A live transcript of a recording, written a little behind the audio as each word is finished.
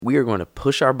We are going to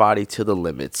push our body to the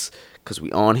limits because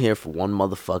we on here for one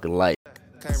motherfucking life.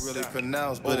 Can't really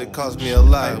pronounce, but it cost me a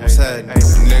lot. What's happening?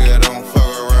 Nigga, don't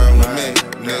fuck around with me.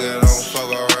 Nigga, don't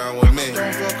fuck around with me.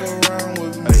 Don't fuck around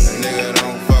with me. Nigga,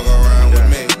 don't fuck around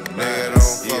with me. Nigga, don't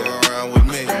fuck around with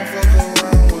me. Don't fuck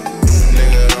around with me.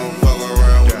 Nigga, don't fuck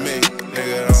around with me.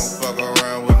 Nigga, don't fuck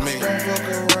around with me. Don't fuck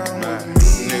around with me.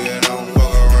 Nigga, don't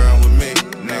fuck around with me.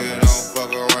 Nigga, don't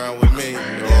fuck around with me.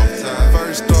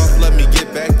 First off, let me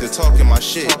get back to talking my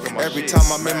shit. Every time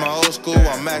I'm in my old school,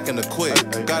 I'm macking to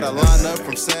quit. Got a line up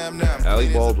from Sam now.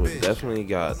 Alec Baldwin definitely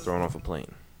got thrown off a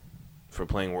plane for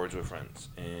playing Words with Friends,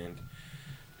 and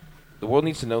the world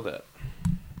needs to know that.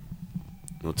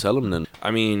 Well, tell him then.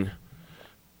 I mean,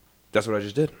 that's what I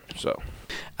just did. So,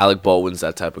 Alec Baldwin's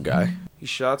that type of guy. he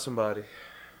shot somebody.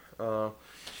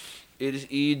 It is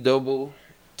E-double-T-T.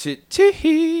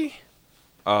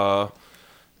 I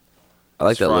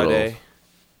like It's that Friday. little.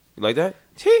 You like that?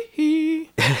 Tee-hee.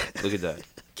 Look at that.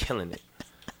 Killing it.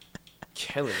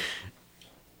 Killing it.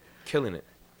 Killing it.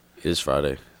 It is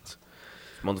Friday.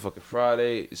 Motherfucking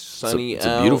Friday. It's sunny It's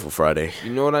out. a beautiful Friday.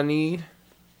 You know what I need?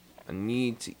 I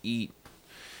need to eat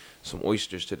some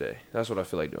oysters today. That's what I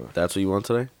feel like doing. That's what you want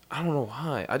today? I don't know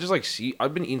why. I just like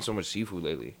I've been eating so much seafood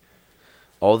lately.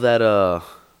 All that,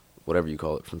 whatever you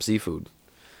call it, from seafood.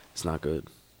 It's not good.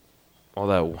 All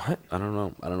that what? I don't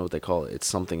know. I don't know what they call it. It's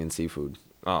something in seafood.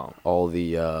 Oh, All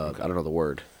the, I don't know the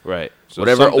word. right. So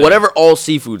Whatever all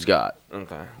seafood's got.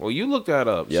 Okay. Well, you look that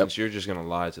up Yep. since you're just gonna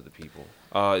lie to the people.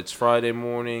 It's Friday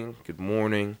morning. Good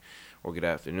morning, or good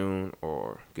afternoon,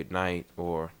 or good night,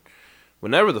 or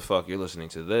whenever the fuck you're listening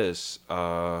to this.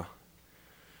 Like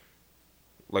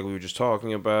we were just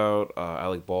talking about,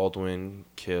 Alec Baldwin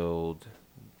killed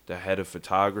the head of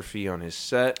photography on his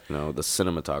set. No, the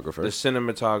cinematographer. The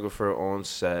cinematographer on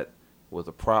set with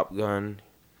a prop gun.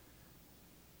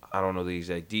 I don't know the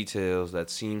exact details. That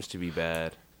seems to be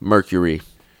bad. Mercury.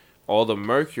 All the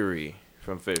mercury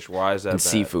from fish. Why is that And bad?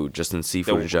 seafood. Just in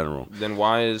seafood in general. Then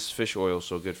why is fish oil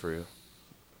so good for you?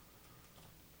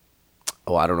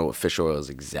 Oh, I don't know what fish oil is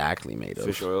exactly made of.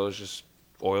 Fish oil is just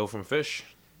oil from fish.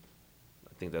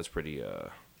 I think that's pretty.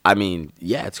 I mean,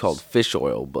 yeah, it's called fish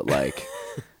oil, but like,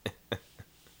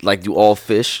 like, do all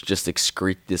fish just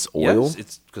excrete this oil? Yes,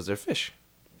 it's because they're fish.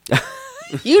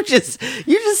 you just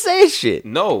say shit.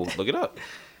 No, look it up.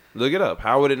 Look it up.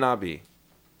 How would it not be?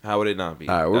 How would it not be?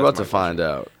 All right, we're That's about to my find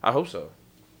question. out. I hope so.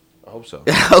 I hope so.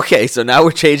 Okay, so now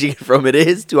we're changing it from it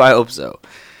is to I hope so.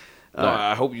 No,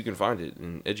 I hope you can find it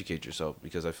and educate yourself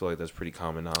because I feel like that's pretty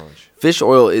common knowledge. Fish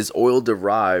oil is oil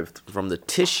derived from the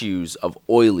tissues of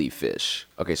oily fish.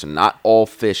 Okay, so not all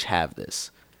fish have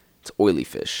this. It's oily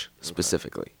fish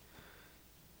specifically.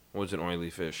 What's an oily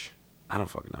fish? I don't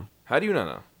fucking know. How do you not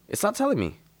know? It's not telling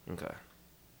me. Okay.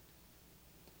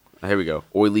 Here we go.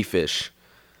 Oily fish.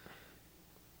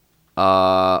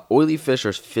 Oily fish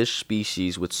are fish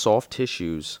species with soft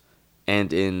tissues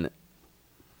and in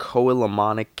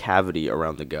cholelemonic cavity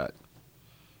around the gut.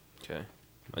 Okay.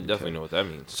 I definitely know what that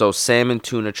means. So salmon,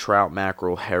 tuna, trout,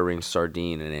 mackerel, herring,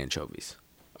 sardine, and anchovies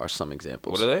are some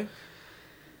examples. What are they?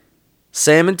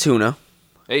 Salmon, tuna,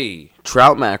 Hey.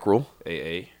 trout, mackerel,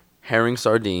 AA. herring,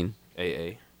 sardine,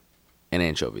 AA. and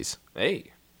anchovies.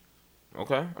 Hey.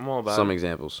 Okay. I'm all about Some it.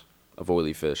 examples of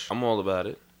oily fish. I'm all about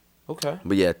it. Okay.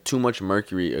 But yeah, too much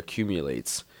mercury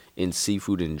accumulates in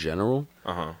seafood in general.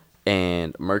 Uh-huh.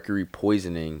 And mercury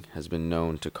poisoning has been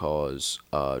known to cause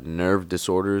nerve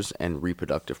disorders and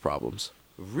reproductive problems.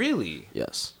 Really?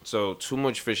 Yes, So too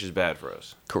much fish is bad for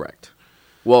us. correct.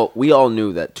 Well, we all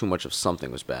knew that too much of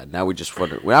something was bad. Now we're just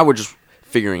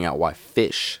figuring out why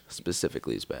fish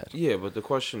specifically is bad. Yeah, but the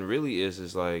question really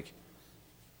is like,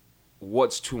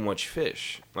 what's too much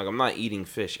fish? Like, I'm not eating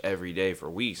fish every day for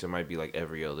weeks. It might be like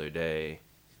every other day,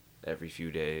 every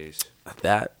few days.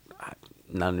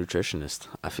 Not a nutritionist.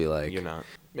 I feel like You're not.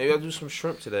 Maybe I'll do some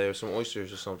shrimp today or some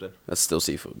oysters or something. that's still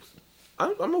seafood.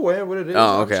 I'm aware of what it is.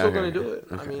 Oh, okay, I'm still okay, gonna do it.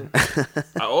 I mean,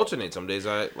 I alternate. Some days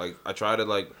I try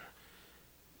to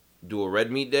do a red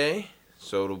meat day,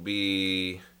 so it'll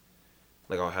be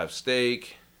like I'll have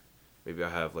steak, maybe I'll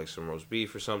have like some roast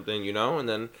beef or something, and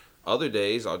then other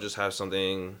days I'll just have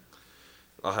something.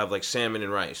 I'll have like salmon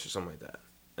and rice or something like that,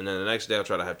 and then the next day I'll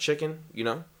try to have chicken.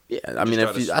 Yeah, I mean,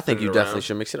 Just try to I think spin you it definitely around.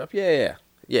 should mix it up. Yeah.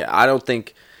 I don't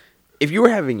think if you were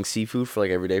having seafood for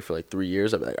like every day for like 3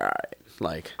 years, I'd be like, all right,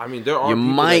 like. I mean, there are You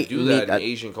people might that do that need in that-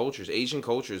 Asian cultures. Asian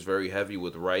culture is very heavy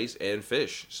with rice and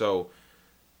fish, so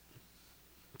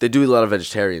They do a lot of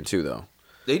vegetarian too, though.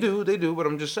 they do. But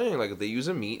I'm just saying, like, if they use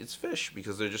a meat, it's fish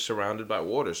because they're just surrounded by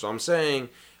water. So I'm saying,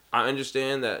 I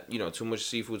understand that too much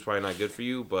seafood is probably not good for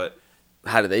you, but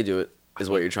How do they do it? Is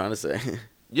what you're trying to say?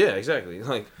 Yeah, exactly.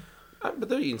 Like, but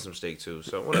they're eating some steak too,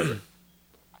 so whatever.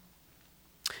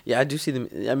 Yeah, I do see them.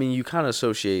 I mean, you kind of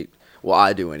associate. Well,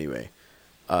 I do anyway.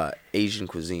 Asian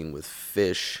cuisine with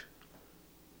fish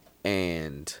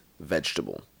and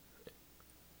vegetable.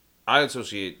 I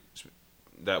associate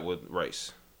that with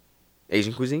rice.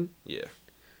 Asian cuisine? Yeah.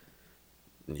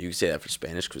 You can say that for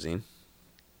Spanish cuisine.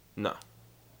 No.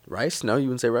 Rice? No, you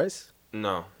wouldn't say rice?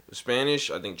 No. Spanish,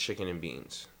 I think chicken and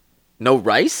beans. No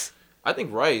rice? I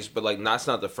think rice, but like that's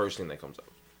not the first thing that comes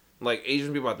up. Like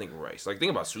Asian people, I think rice. Like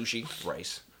think about sushi,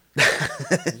 rice.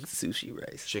 Sushi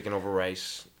rice. Chicken over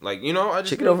rice. Like I just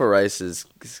Chicken over rice is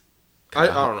I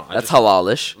don't know. That's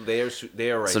halalish.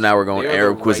 They are rice. So now we're going They are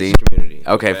Arab the cuisine. rice community,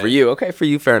 Okay, for you. Okay, for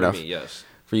you, fair For enough. me, yes.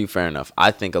 For you, fair enough.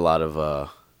 I think a lot of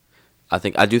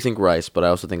I do think rice, but I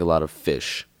also think a lot of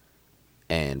fish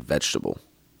and vegetable.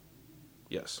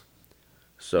 Yes.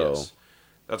 So Yes.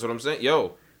 That's what I'm saying.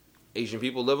 Yo, Asian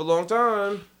people live a long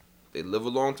time. They live a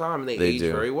long time and they age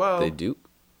do. very well. They do.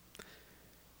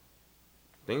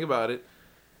 Think about it.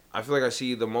 I feel like I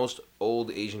see the most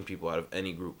old Asian people out of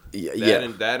any group. Yeah,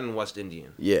 That and West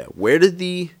Indian. Yeah. Where did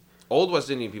the Old West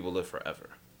Indian people live forever.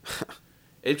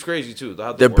 It's crazy too. They'll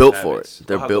have They're the built worst for habits. it.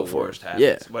 They're They'll have built the for it. worst Yeah.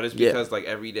 habits. But it's Yeah. because like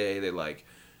every day they like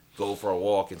go for a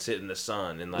walk and sit in the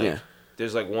sun and like Yeah.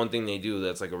 there's like one thing they do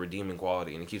that's like a redeeming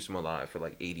quality and it keeps them alive for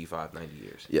like 85, 90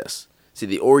 years. Yes. See,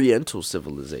 the Oriental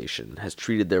civilization has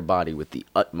treated their body with the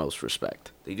utmost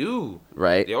respect, They do.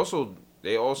 right? They also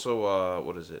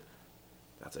what is it?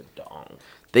 That's a dong.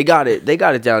 They got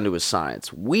it down to a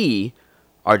science. We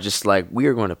are just like, we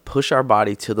are going to push our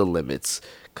body to the limits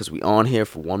because we on here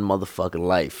for one motherfucking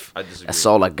life. I disagree. That's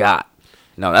all I got.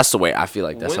 No, that's the way I feel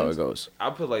like that's how When's- it goes.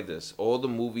 I'll put it like this: all the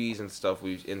movies and stuff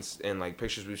and like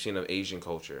pictures we've seen of Asian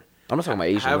culture. I'm not talking about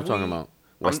Asian. Have I'm talking we- about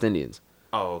West Indians.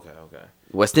 Oh, okay.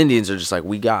 West Indians are just like,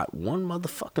 we got one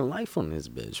motherfucking life on this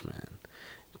bitch, man.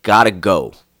 Gotta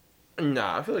go.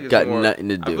 Nah, I feel like it's Got more. nothing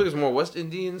to I feel do. like it's more West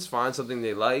Indians find something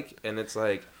they like, and it's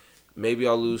like maybe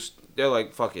I'll lose. They're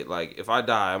like, fuck it. Like if I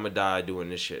die, I'm gonna die doing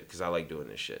this shit because I like doing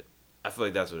this shit. I feel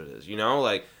like that's what it is.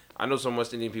 Like I know some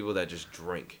West Indian people that just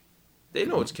drink. They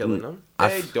know it's killing them.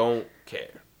 They don't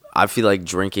care. I feel like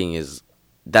drinking is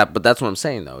that, but that's what I'm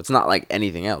saying though. It's not like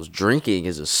anything else. Drinking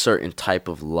is a certain type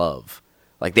of love.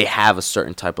 Like they have a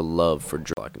certain type of love for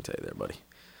drink. I can tell you there, buddy.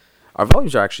 Our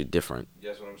volumes are actually different.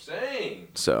 That's what I'm saying.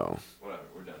 So Whatever,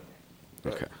 we're done.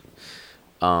 okay.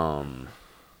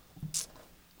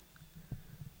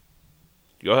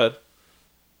 Go ahead.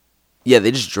 Yeah,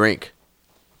 they just drink.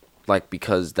 Like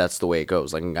because that's the way it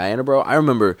goes. Like in Guyana, bro. I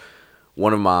remember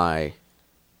one of my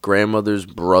grandmother's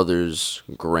brother's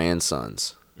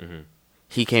grandsons. Mhm.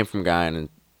 He came from Guyana,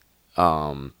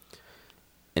 and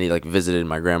he like visited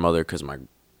my grandmother because my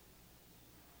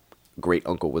great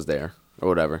uncle was there or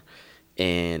whatever.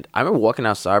 And I remember walking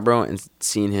outside, bro, and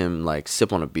seeing him like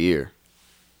sip on a beer,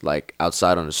 like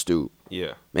outside on the stoop.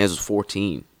 Yeah. Man, this was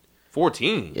 14.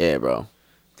 14. Yeah, bro,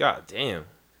 God damn.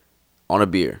 on a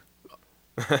beer,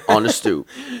 on the stoop.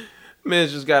 Man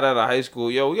just got out of high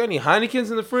school. Yo, we got any Heinekens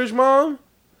in the fridge, Mom?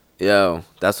 Yo,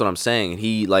 that's what I'm saying.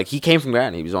 He came from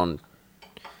Guyana. He was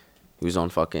on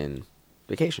fucking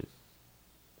vacation.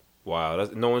 Wow,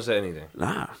 no one said anything.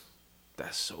 Nah.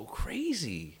 That's so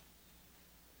crazy.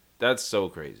 That's so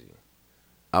crazy.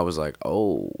 I was like,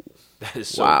 oh. That is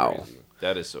so Wow. crazy.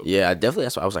 That is so Yeah, I definitely.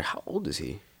 That's why I was like, how old is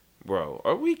he? Bro,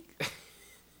 are we...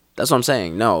 That's what I'm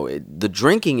saying. No, the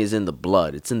drinking is in the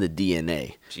blood. It's in the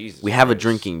DNA. Jesus We have a Christ.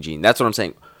 drinking gene. That's what I'm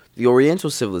saying. The Oriental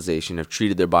civilization have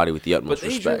treated their body with the But utmost they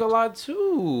respect. drink a lot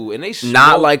too. And they smoke.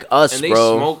 Not like us, and they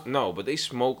bro. Smoke, no, but they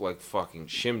smoke like fucking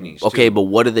chimneys, Okay, too. but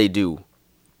what do they do?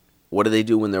 What do they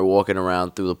do when they're walking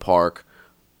around through the park,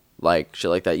 like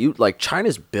shit like that?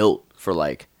 China's built for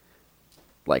like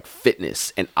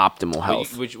fitness and optimal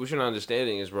health. What you're not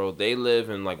understanding is, bro, they live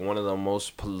in like one of the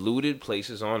most polluted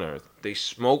places on earth. They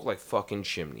smoke like fucking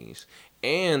chimneys.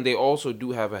 And they also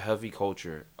do have a heavy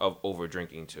culture of over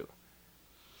drinking too.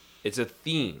 It's a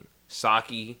theme.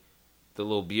 Sake, the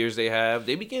little beers they have,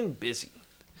 they be getting busy.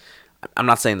 I'm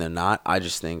not saying they're not. I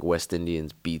just think West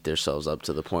Indians beat themselves up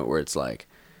to the point where it's like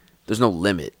there's no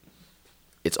limit.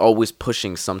 It's always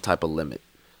pushing some type of limit.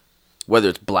 Whether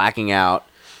it's blacking out,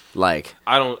 like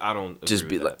I don't Just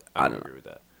agree be with like- that. I I don't don't know. agree with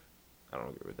that. I don't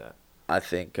agree with that. I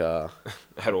think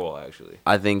At all, actually.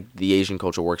 I think the Asian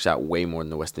culture works out way more than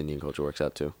the West Indian culture works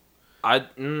out too. I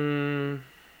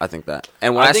think that.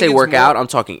 And when I, I think say it's work more- out, I'm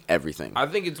talking everything.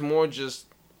 think it's more just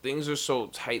things are so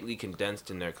tightly condensed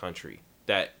in their country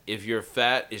that if you're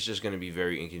fat, it's just going to be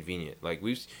very inconvenient. Like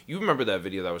you remember that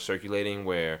video that was circulating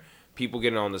where people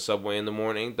getting on the subway in the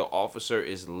morning, the officer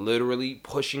is literally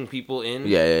pushing people in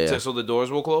so the doors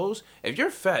will close. If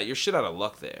you're fat, you're shit out of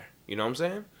luck there. You know what I'm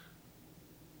saying?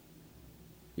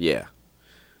 Yeah.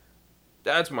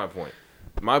 That's my point.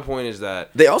 My point is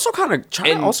that they also kind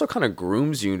of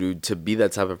grooms you to be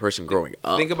that type of person growing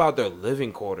up. Think about their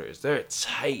living quarters. They're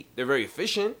tight. They're very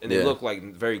efficient and they look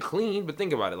like very clean. But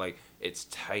think about it, like it's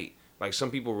tight. Like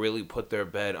some people really put their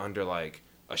bed under like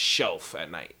a shelf at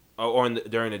night or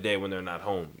during the day when they're not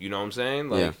home. You know what I'm saying?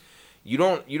 Like you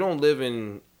don't live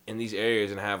in these areas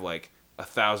and have like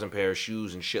 1,000 pair of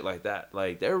shoes and shit like that.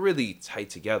 Like they're really tight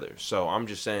together. So I'm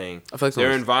just saying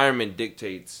their environment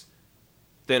dictates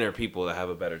thinner people that have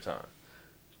a better time.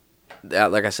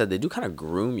 Like I said, they do kind of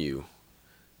groom you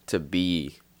to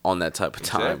be on that type of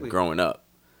time growing up.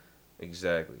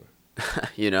 Exactly.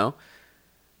 You know?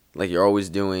 Like you're always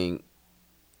doing,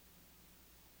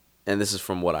 and this is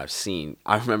from what I've seen.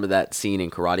 I remember that scene in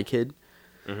Karate Kid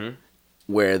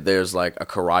where there's like a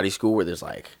karate school where there's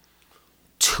like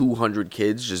 200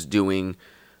 kids just doing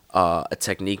a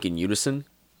technique in unison.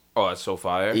 Oh, that's so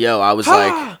fire. Yo, I was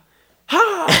like...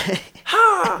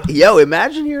 Yo,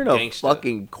 imagine you're in a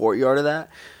fucking courtyard of that.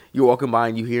 You're walking by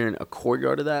and you hear in a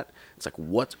courtyard of that. It's like,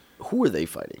 what? Who are they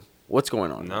fighting? What's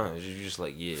going on? Nah, you're just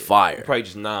like, yeah. Fire. You're probably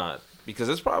just not. Because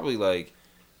that's probably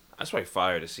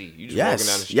fire to see. You just walking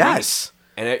down the street. Yes.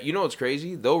 And you know what's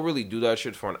crazy? They'll really do that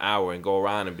shit for an hour and go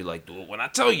around and be like, do it when I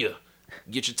tell you.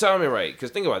 Get your timing right.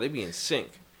 Because think about it, they be in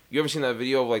sync. You ever seen that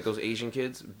video of like those Asian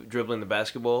kids dribbling the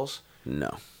basketballs?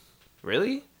 No.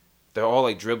 Really? They're all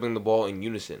like dribbling the ball in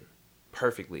unison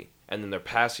perfectly. And then they're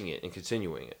passing it and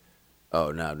continuing it.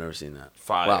 Oh, no, I've never seen that.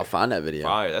 Fire. Wow, find that video.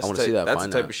 Fire. I want to see that. That's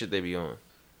the type of shit they be on.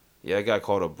 Yeah, that guy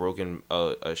called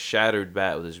a shattered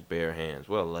bat with his bare hands.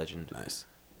 What a legend. Nice.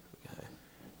 Okay.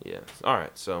 Yeah. All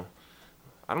right. So,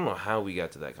 I don't know how we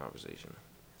got to that conversation.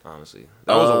 Honestly,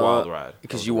 that was a wild ride.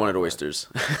 Because you wanted oysters.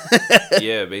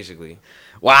 Yeah, basically.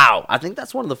 Wow, I think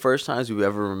that's one of the first times we've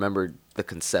ever remembered the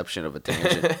conception of a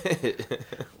tangent.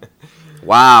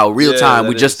 Wow, real time.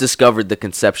 We just discovered the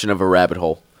conception of a rabbit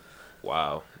hole.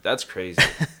 Wow, that's crazy.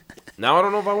 Now I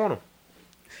don't know if I want them.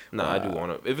 No, I do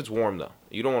want them. If it's warm though,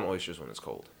 you don't want oysters when it's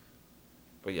cold.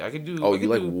 But yeah, I could do. Oh, you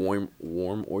like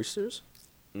warm oysters?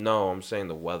 No, I'm saying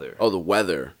the weather. Oh, the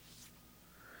weather.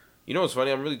 You know what's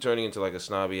funny? I'm really turning into like a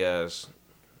snobby ass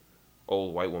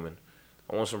old white woman.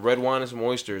 I want some red wine and some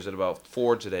oysters at about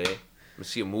 4 today. I'm gonna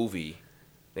see a movie,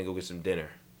 then go get some dinner.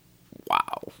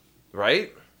 Wow.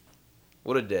 Right?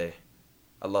 What a day.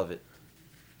 I love it.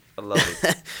 I love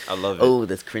it. I love it. Oh,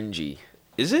 that's cringy.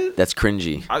 Is it? That's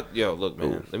cringy. Yo, look,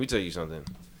 man. Let me tell you something.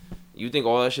 You think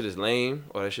all that shit is lame,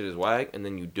 all that shit is whack, and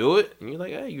then you do it, and you're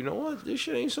like, hey, you know what? This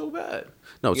shit ain't so bad.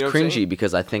 No, it's cringy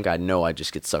because I think I know I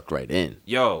just get sucked right in.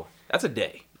 Yo, that's a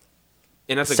day.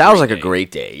 And that's sounds like a great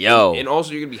day. Yo. And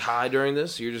also, you're going to be high during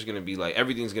this, so you're just going to be like,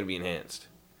 everything's going to be enhanced.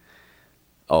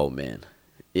 Oh, man.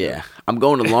 Yeah. I'm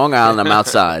going to Long Island. I'm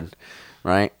outside,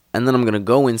 right? And then I'm going to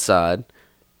go inside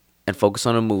and focus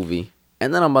on a movie.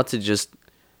 And then I'm about to just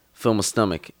fill my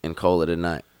stomach and call it a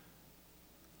night.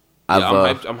 Yeah,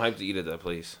 I'm hyped to eat at that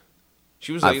place.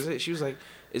 She was like,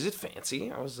 is it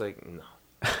fancy? I was like, no.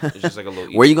 It's just like a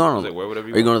little. Where are you going? Like, whatever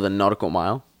you are you going to the Nautical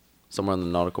Mile? Somewhere in the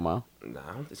Nautical Mile? Nah,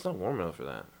 it's not warm enough for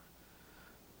that.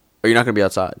 Or you're not going to be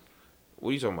outside? What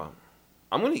are you talking about?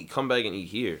 I'm going to come back and eat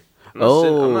here. I'm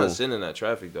not sitting in that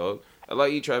traffic, dog.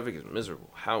 LIE traffic is miserable.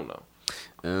 Hell no.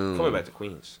 Coming back to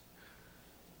Queens.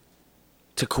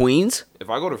 To Queens? If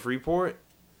I go to Freeport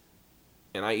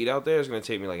and I eat out there, it's going to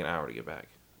take me like an hour to get back.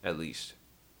 At least.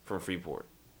 From Freeport.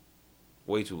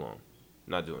 Way too long.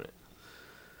 Not doing it.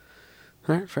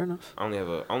 All right, fair enough. I only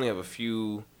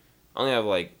have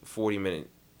like 40-minute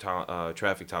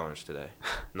traffic tolerance today.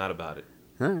 Not about it.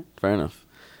 All right, fair enough.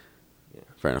 Yeah.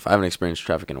 Fair enough. I haven't experienced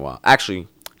traffic in a while. Actually,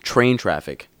 train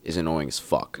traffic is annoying as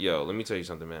fuck. Yo, let me tell you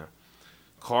something, man.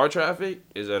 Car traffic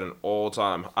is at an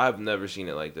all-time. I've never seen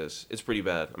it like this. It's pretty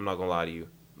bad. I'm not gonna lie to you.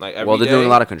 Like every they're day, doing a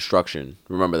lot of construction.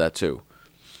 Remember that too.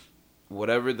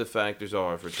 Whatever the factors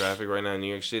are for traffic right now in New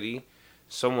York City,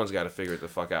 someone's got to figure it the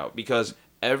fuck out. Because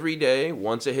every day,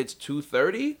 once it hits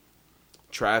 2:30,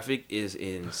 traffic is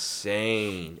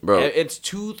insane. Bro, it's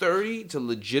 2:30 to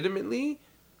legitimately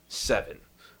 7.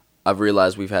 I've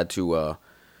realized we're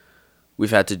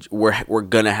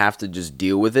gonna have to just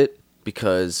deal with it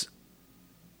because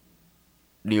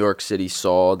New York City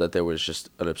saw that there was just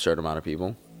an absurd amount of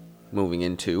people moving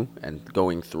into and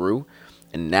going through,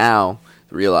 and now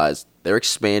realize they're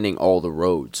expanding all the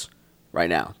roads right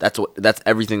now. That's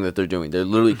everything that they're doing. They're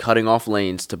literally cutting off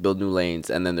lanes to build new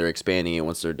lanes, and then they're expanding it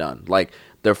once they're done. Like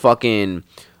they're fucking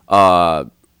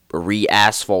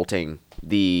re-asphalting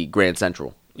the Grand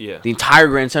Central. Yeah. The entire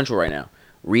Grand Central right now.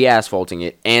 Re-asphalting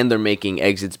it, and they're making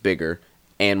exits bigger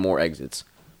and more exits.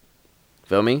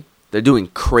 Feel me? They're doing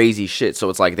crazy shit. So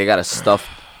it's like they got to stuff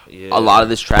a lot of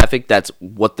this traffic, that's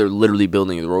what they're literally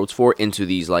building the roads for, into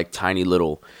these like tiny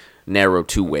little narrow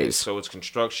two-ways. Okay, so it's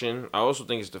construction. I also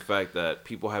think it's the fact that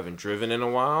people haven't driven in a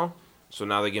while, so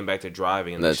now they're getting back to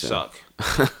driving and That's they it.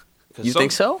 suck. You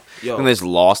think so? Yo. And they just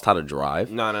lost how to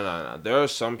drive? No. There are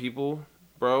some people,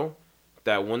 bro,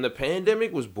 that when the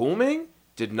pandemic was booming,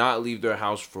 did not leave their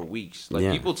house for weeks. Like,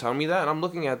 Yeah. people tell me that, and I'm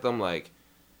looking at them like,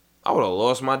 I would have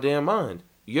lost my damn mind.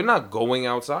 You're not going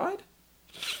outside?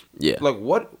 Yeah. Like,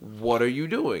 what are you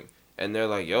doing? And they're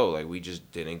like, yo, like, we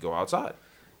just didn't go outside.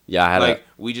 Yeah, I had Like,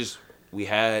 we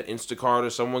had Instacart or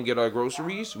someone get our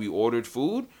groceries. We ordered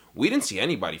food. We didn't see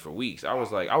anybody for weeks. I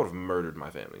was like, I would have murdered my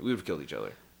family. We would have killed each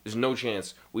other. There's no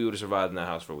chance we would have survived in that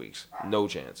house for weeks. No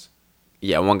chance.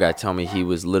 Yeah, one guy told me he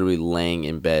was literally laying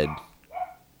in bed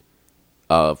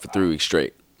for 3 weeks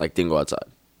straight. Like, didn't go outside.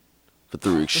 For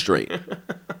 3 weeks straight.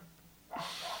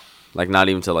 Like, not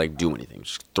even to, like, do anything.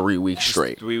 Just 3 weeks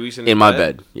straight. 3 weeks in my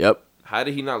bed. Yep. How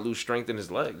did he not lose strength in his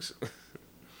legs?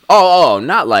 Oh,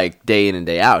 not, like, day in and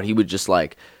day out. He would just,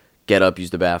 like, get up, use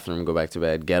the bathroom, go back to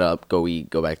bed. Get up, go eat,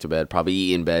 go back to bed. Probably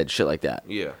eat in bed, shit like that.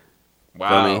 Yeah. Feel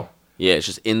Wow. me? Yeah, it's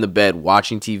just in the bed,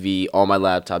 watching TV, on my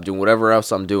laptop, doing whatever else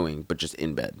I'm doing, but just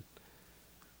in bed.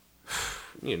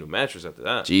 You need a new mattress after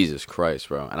that. Jesus Christ,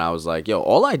 bro. And I was like, yo,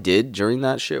 all I did during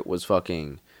that shit was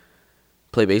fucking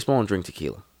play baseball and drink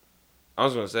tequila. I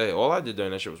was going to say, all I did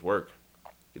during that shit was work.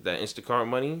 Get that Instacart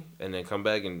money and then come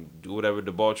back and do whatever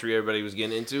debauchery everybody was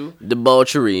getting into.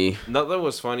 Debauchery. Nothing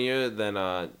was funnier than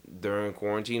during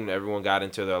quarantine when everyone got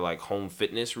into their like home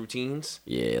fitness routines.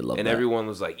 Yeah, I love And that. everyone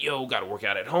was like, yo, gotta work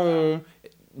out at home.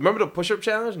 Remember the push-up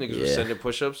challenge? Niggas were Yeah. sending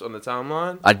push-ups on the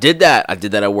timeline? I did that. I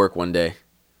did that at work one day.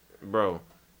 Bro,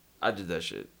 I did that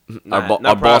shit. Our Not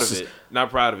proud bosses- of it. Not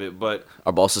proud of it, but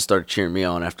Our bosses started cheering me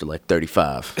on after like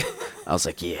 35. I was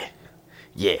like, yeah.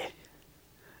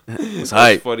 I was that's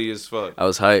hype. funny as fuck. I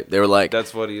was hype. They were like,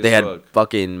 That's funny as they had fuck.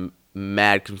 fucking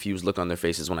mad confused look on their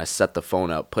faces when I set the phone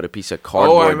up, put a piece of Oh, I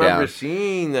cardboard remember down.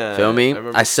 seeing that. Feel me?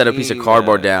 remember I set a piece of seeing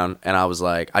cardboard that. down, and I was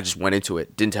like, I just went into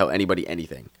it. Didn't tell anybody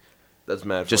anything. That's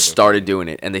mad Just fucking started doing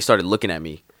it, and they started looking at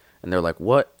me, and they're like,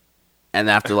 what? And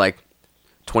after like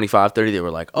 25, 30, they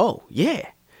were like, oh, yeah,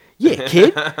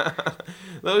 kid.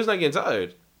 No, he's not getting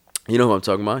tired. You know who I'm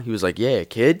talking about? He was like, yeah,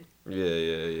 kid. Yeah.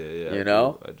 You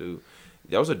know? I do.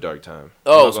 That was a dark time.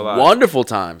 Oh, I'm it was not a gonna lie. wonderful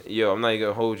time. Yo, I'm not even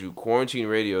gonna hold you. Quarantine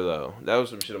radio though, that was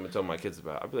some shit I'm gonna tell my kids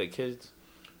about. I'd be like, kids,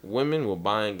 women were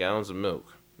buying gallons of milk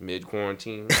mid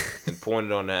quarantine and pouring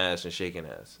it on their ass and shaking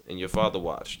ass, and your father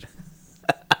watched.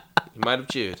 He might have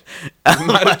cheered. He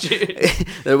might have cheered.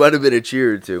 There might have been a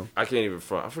cheer or two. I can't even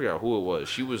front. I forgot who it was.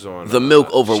 She was on The milk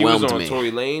She overwhelmed was on me.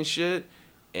 Tory Lane shit,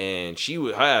 and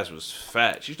her ass was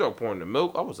fat. She started pouring the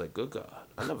milk. I was like, good God.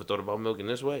 I never thought about milk in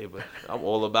this way, but I'm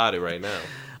all about it right now.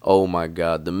 Oh my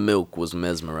God, the milk was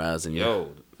mesmerizing.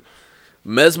 Yo,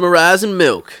 Mesmerizing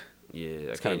milk. yeah,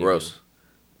 It's kind of gross.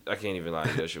 I can't even lie.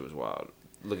 That shit was wild.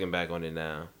 Looking back on it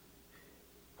now,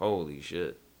 holy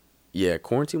shit! Yeah,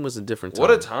 quarantine was a different time. What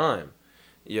a time!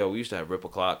 Yo, we used to have rip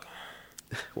o'clock.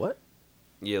 What?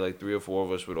 Yeah, like 3 or 4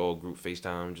 of us would all group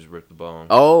FaceTime, just rip the bone.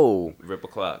 Oh, Rip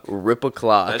o'clock. rip a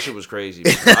clock. That shit was crazy.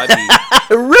 I'd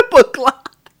Rip a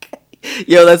clock.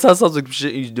 Yo, that sounds like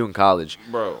shit you used to do in college.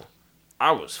 be, bro,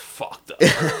 I was fucked up.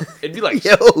 It'd be like,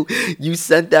 Yo, you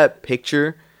sent that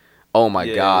picture. Oh my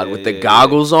Yeah, God, yeah, with the yeah,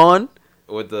 goggles on.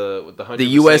 with the 100%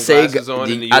 USA glasses on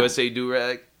the- and the I- USA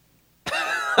do-rag.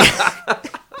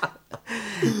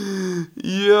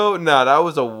 Yo, nah, that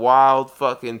was a wild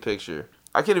fucking picture.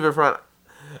 I can't even front.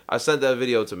 I sent that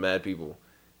video to mad people.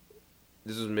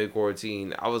 This was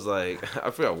mid-quarantine. I was like,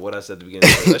 I forgot what I said at the beginning.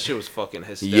 That shit was fucking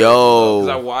hysterical. Yo. Because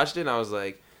I watched it and I was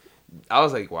like,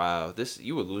 wow,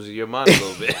 you were losing your mind a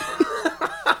little bit.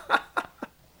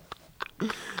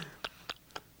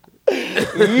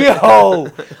 Yo,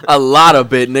 a lot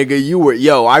of it,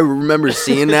 nigga. I remember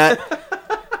seeing that,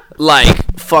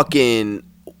 like, fucking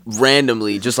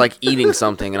randomly, just like eating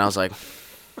something, and I was like,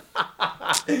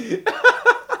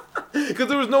 Because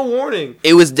there was no warning.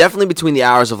 it was definitely between the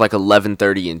hours of like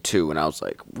 11:30 and 2, and I was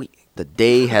like, the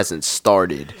day hasn't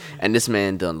started, and this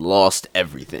man done lost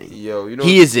everything. Yo, you know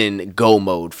He is in go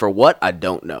mode for what? I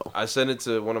don't know. I sent it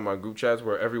to one of my group chats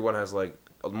where everyone has like,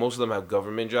 most of them have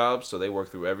government jobs, so they work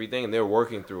through everything, and they're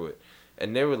working through it.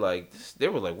 And they were like,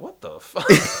 what the fuck?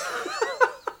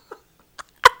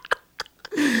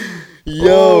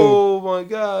 Oh my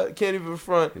God, can't even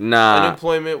front. Nah.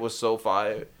 Unemployment was so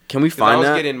fire. Can we 'Cause I find was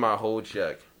that? getting my whole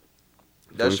check.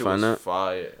 That we shit find was that?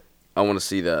 fire. I want to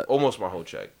see that. Almost my whole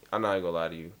check. I'm not gonna lie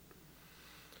to you.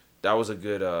 That was a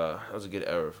good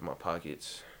error for my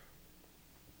pockets.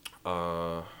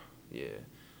 Yeah.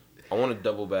 I want to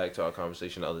double back to our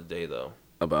conversation the other day though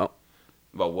About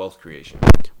wealth creation.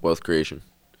 wealth creation.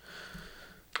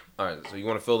 All right, so you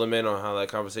want to fill them in on how that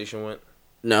conversation went?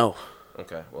 No.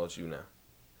 Okay, well it's you now.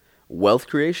 Wealth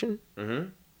creation? Mm-hmm.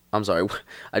 I'm sorry.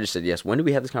 I just said yes. When did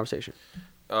we have this conversation?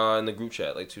 In the group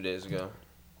chat like 2 days ago,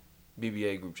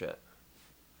 BBA group chat.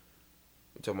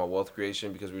 We talking about wealth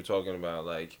creation because we were talking about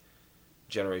like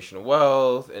generational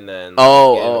wealth and then like,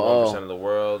 getting the 1% of the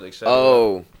world,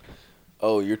 etc.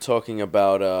 Oh, you're talking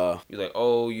about You're like,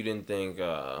 oh, you didn't think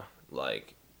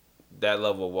like that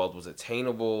level of wealth was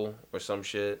attainable or some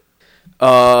shit.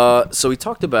 So we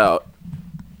talked about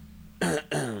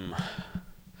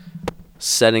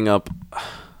setting up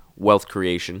wealth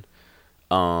creation,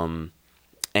 and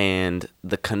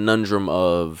the conundrum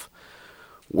of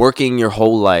working your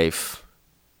whole life.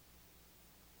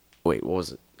 Wait, what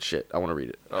was it? Shit, I want to read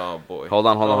it. Oh boy. Hold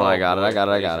on. I got boy, it.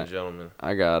 ladies and gentlemen.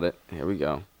 I got it. Here we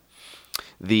go.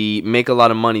 The make a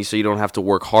lot of money so you don't have to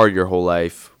work hard your whole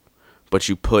life, but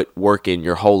you put work in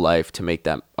your whole life to make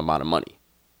that amount of money.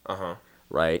 Uh-huh.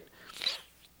 Right?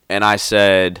 And I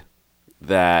said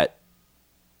that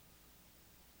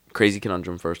crazy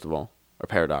conundrum, first of all, or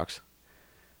paradox.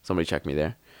 Somebody check me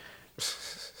there.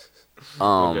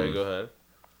 Okay, go ahead.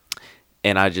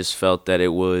 And I just felt that it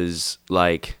was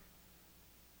like,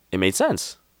 it made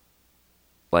sense.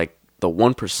 Like, the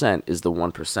 1% is the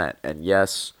 1%. And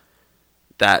yes,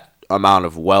 that amount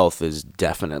of wealth is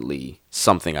definitely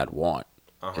something I'd want.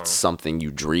 Uh-huh. It's something you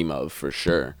dream of for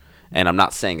sure. And I'm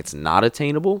not saying it's not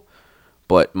attainable,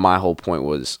 but my whole point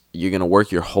was you're going to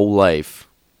work your whole life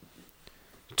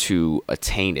to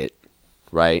attain it,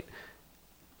 right?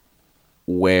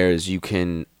 Whereas you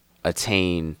can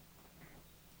attain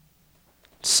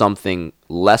something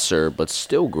lesser but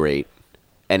still great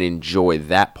and enjoy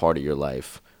that part of your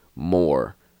life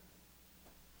more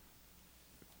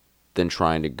than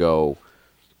trying to go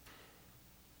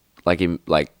like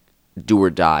do or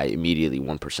die immediately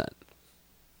 1%.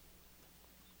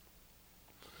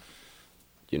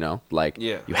 You know, like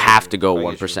Yeah, you I have get to you. go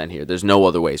I get 1% here. There's no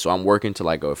other way. So I'm working till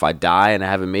I go. If I die and I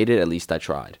haven't made it, at least I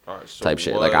tried. All right, so type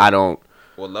shit. what- Like I don't.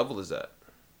 What level is that?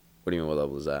 What do you mean? What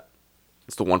level is that?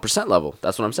 It's the 1% level.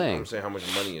 That's what I'm saying. I'm saying how much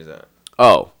money is that?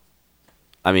 Oh,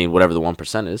 I mean whatever the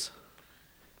 1% is.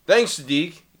 Thanks,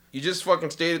 Sadiq. You just fucking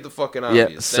stated the fucking Yeah.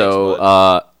 obvious. So Thanks,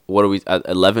 bud. what are we at?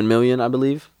 11 million, I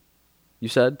believe. You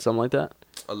said something like that.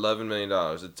 $11 million.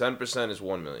 The 10% is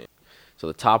 $1 million. So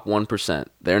the top 1%,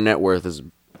 their net worth is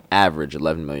average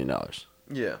 $11 million.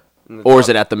 Yeah. Or is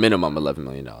it at the minimum $11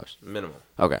 million? Minimum?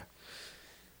 Okay.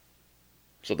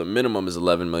 So the minimum is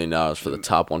 $11 million for the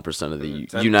top 1% of the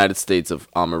 10 United States of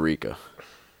America.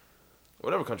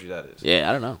 Whatever country that is. Yeah,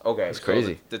 I don't know. Okay. It's so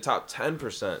crazy. the top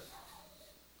 10%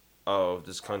 of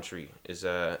this country is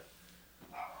at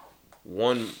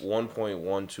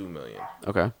 1.12 million.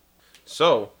 Okay.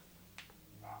 So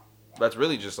that's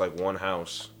really just like one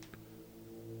house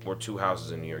or two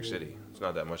houses in New York City. It's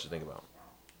not that much to think about.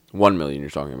 1 million you're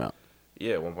talking about.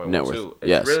 Yeah, 1.12. Net worth, It's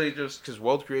yes. really just because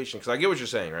wealth creation. Because I get what you're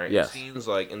saying, right? Yes. It seems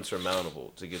like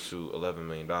insurmountable to get to $11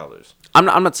 million.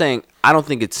 I'm not saying, I don't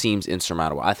think it seems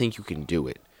insurmountable. I think you can do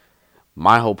it.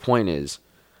 My whole point is,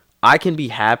 I can be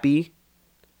happy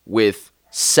with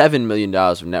 $7 million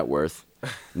of net worth,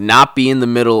 not be in the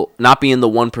middle, not be in the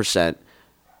 1%,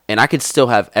 and I could still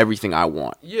have everything I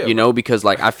want. Yeah, You know, because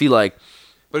like I feel like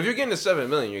But if you're getting to 7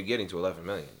 million, you're getting to 11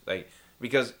 million. Like,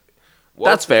 because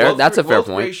That's fair. That's a fair wealth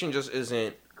point. creation just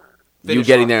isn't you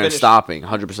getting there and finished. stopping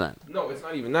 100%. No, it's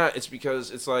not even that. It's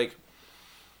because it's like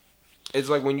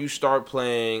when you start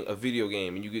playing a video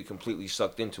game and you get completely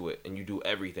sucked into it and you do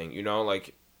everything. You know,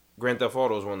 like Grand Theft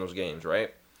Auto is one of those games,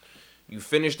 right? You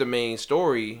finish the main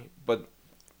story, but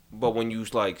when you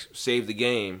like save the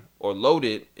game or load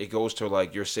it, it goes to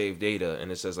like your save data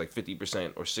and it says like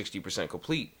 50% or 60%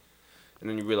 complete. And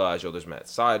then you realize, yo, there's mad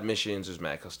side missions, there's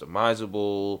mad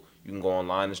customizable. You can go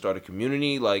online and start a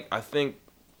community. Like, I think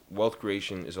wealth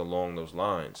creation is along those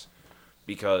lines.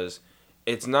 Because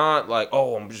it's not like,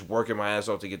 oh, I'm just working my ass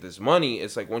off to get this money.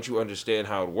 It's like once you understand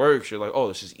how it works, you're like, oh,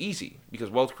 this is easy. Because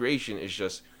wealth creation is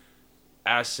just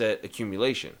asset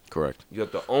accumulation. Correct. You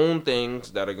have to own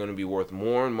things that are going to be worth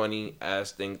more money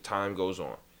as time goes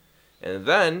on. And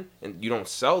then, and you don't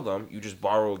sell them, you just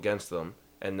borrow against them.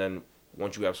 And then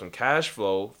once you have some cash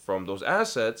flow from those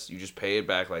assets, you just pay it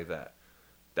back like that.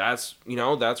 That's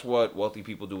what wealthy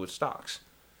people do with stocks.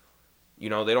 You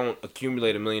know, they don't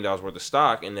accumulate $1 million worth of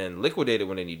stock and then liquidate it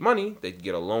when they need money. They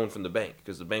get a loan from the bank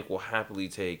because the bank will happily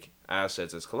take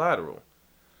assets as collateral.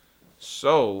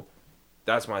 So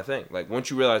that's my thing. Like,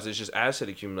 once you realize it's just asset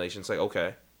accumulation, it's like,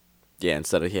 okay. Yeah,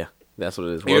 instead of, that's what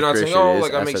it is. You're not saying, creation is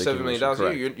like, I make asset $7 million accumulation.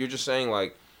 a year. You're just saying,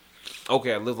 like,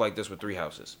 okay, I live like this with 3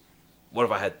 houses. What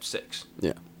if I had 6?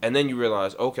 Yeah. And then you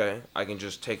realize, okay, I can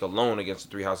just take a loan against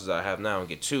the 3 houses I have now and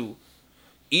get 2,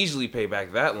 easily pay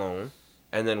back that loan,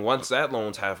 and then once that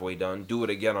loan's halfway done, do it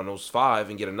again on those 5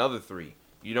 and get another 3.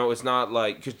 You know, it's not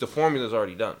like, because the formula's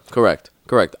already done. Correct.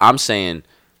 I'm saying,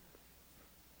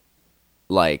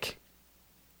 like,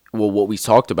 well, what we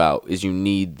talked about is you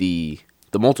need the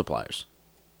multipliers.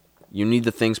 You need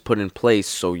the things put in place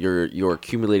so you're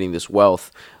accumulating this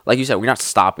wealth. Like you said, we're not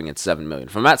stopping at 7 million.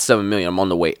 If I'm at 7 million, I'm on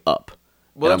the way up.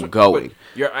 Well, and I'm going.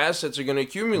 But your assets are going to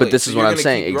accumulate. But this is what I'm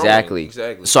saying. Exactly.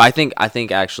 Exactly. So I think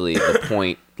actually the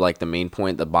point, like the main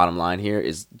point, the bottom line here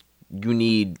is you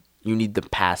need the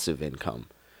passive income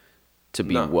to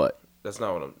be what? That's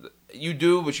not what I'm. You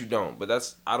do, but you don't. But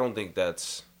I don't think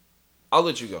that's. I'll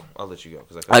let you go.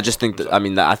 Because I just think that. I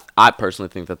mean, I personally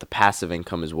think that the passive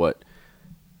income is what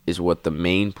the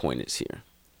main point is here.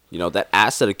 You know, that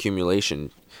asset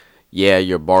accumulation. Yeah,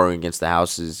 you're borrowing against the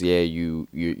houses. Yeah,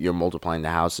 you're multiplying the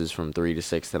houses from 3 to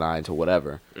 6 to 9 to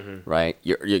whatever, right?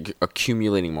 You're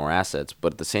accumulating more assets,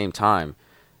 but at the same time,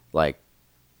 like,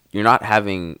 you're not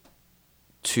having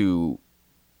to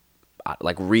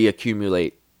like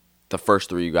reaccumulate the first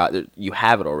 3 you got. You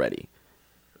have it already.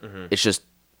 It's just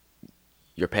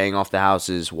you're paying off the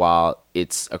houses while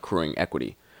it's accruing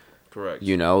equity. Correct.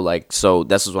 You know, like, so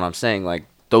this is what I'm saying. Like,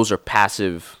 those are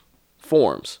passive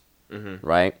forms,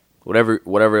 right?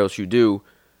 Whatever else you do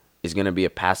is going to be a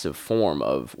passive form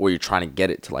of, or you're trying to get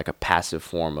it to like a passive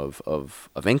form of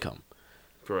income.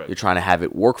 Correct. You're trying to have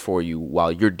it work for you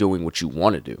while you're doing what you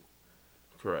want to do.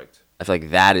 Correct. I feel like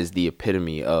that is the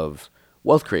epitome of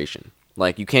wealth creation.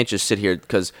 Like, you can't just sit here,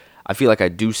 because I feel like I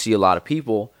do see a lot of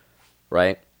people,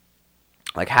 right,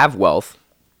 like have wealth,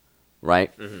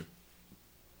 right,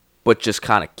 but just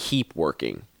kind of keep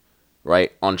working,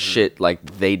 right, on shit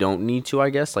like they don't need to, I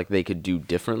guess, like they could do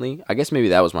differently. I guess maybe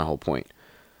that was my whole point.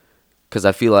 Because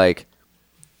I feel like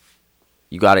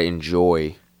you got to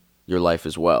enjoy your life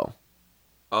as well.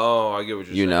 Oh, I get what you're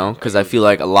saying. You know, because I feel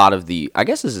like a lot of I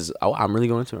guess this is, I'm really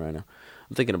going into it right now.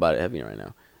 I'm thinking about it heavy right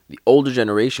now. The older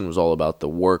generation was all about the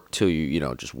work till you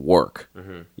know, just work.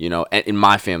 You know, and in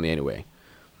my family anyway.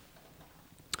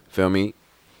 Feel me?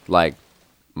 Like,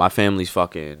 my family's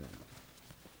fucking,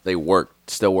 they work,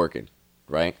 still working,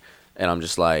 right? And I'm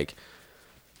just like,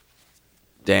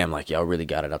 damn, like, y'all really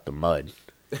got it out the mud.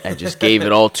 And just gave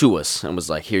it all to us and was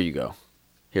like, here you go.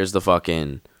 Here's the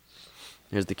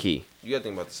key. You gotta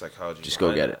think about the psychology. Just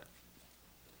go get that. it.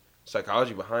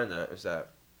 Psychology behind that is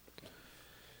that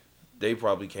they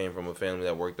probably came from a family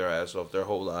that worked their ass off their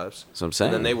whole lives. That's what I'm saying.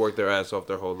 And then they worked their ass off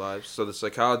their whole lives. So the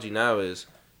psychology now is,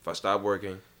 if I stop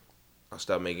working, I'll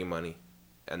stop making money,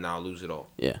 and now I'll lose it all.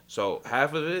 Yeah. So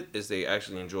half of it is they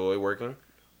actually enjoy working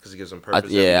because it gives them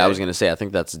purpose. I was gonna say, I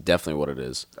think that's definitely what it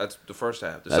is. That's the first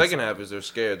half. The second half is they're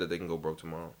scared that they can go broke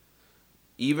tomorrow.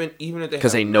 Even if they,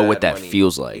 because they know what that money,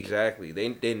 feels like. Exactly.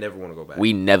 They never want to go back.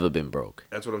 We never been broke.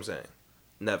 That's what I'm saying.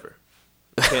 Never.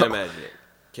 Can't imagine it.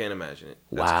 Can't imagine it.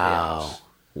 That's Wow. chaos.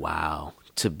 Wow.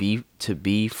 To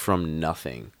be from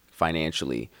nothing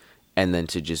financially, and then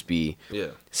to just be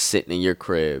sitting in your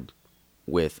crib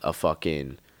with a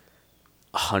fucking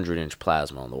 100-inch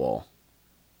plasma on the wall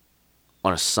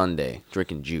on a Sunday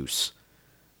drinking juice.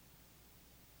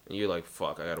 And you're like,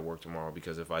 fuck, I gotta work tomorrow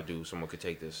because if I do, someone could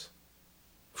take this.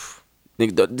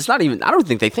 It's not even, I don't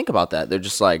think they think about that. They're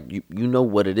just like, you know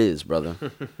what it is, brother.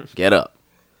 Get up.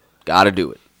 Gotta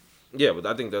do it. Yeah, but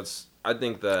I think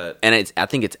that, and I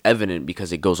think it's evident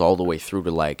because it goes all the way through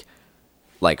to like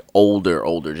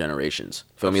older generations.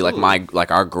 Feel Absolutely. me?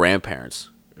 Like our grandparents,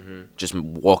 just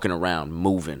walking around,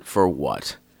 moving for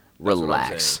what?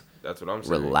 Relax. That's what I'm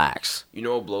saying. Relax. You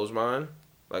know what blows mine?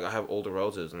 Like, I have older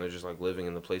relatives and they're just like living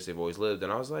in the place they've always lived,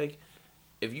 and I was like,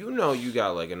 if you know you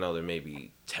got like another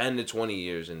maybe 10 to 20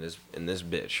 years in this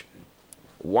bitch,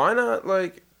 why not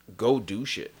like go do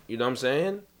shit? You know what I'm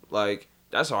saying? Like,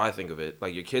 that's how I think of it.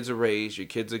 Like, your kids are raised, your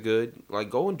kids are good. Like,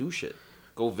 go and do shit.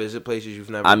 Go visit places you've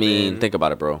never been. Think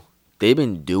about it, bro. They've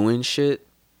been doing shit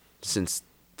since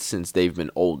they've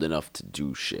been old enough to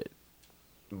do shit.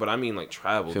 But I mean, like,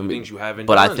 travel, do things you haven't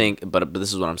but done. But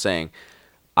this is what I'm saying.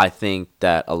 I think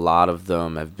that a lot of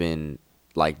them have been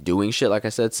like doing shit, like I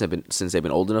said, since they've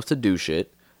been old enough to do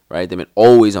shit, right? They've been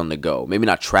always on the go. Maybe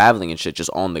not traveling and shit, just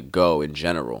on the go in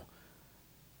general.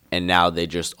 And now they're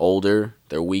just older,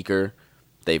 they're weaker,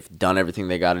 They've done everything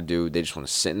they got to do. They just want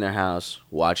to sit in their house,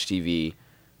 watch TV,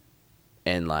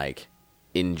 and like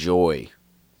enjoy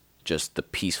just the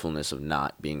peacefulness of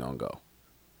not being on go.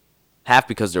 Half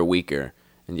because they're weaker,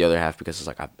 and the other half because it's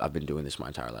like I've been doing this my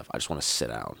entire life. I just want to sit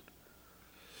down.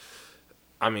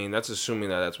 I mean, that's assuming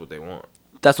that that's what they want.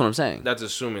 That's what I'm saying. That's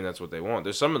assuming that's what they want.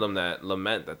 There's some of them that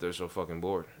lament that they're so fucking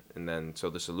bored, and then so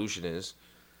the solution is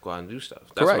go out and do stuff.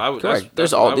 That's Correct. what I would. Correct.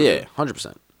 That's what I would do.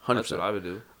 100%. 100%. That's what I would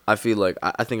do. I feel like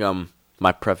I think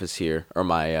my preface here or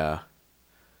my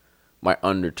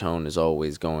undertone is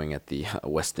always going at the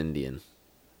West Indian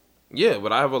Yeah,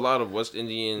 but I have a lot of West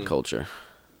Indian culture.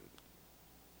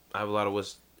 I have a lot of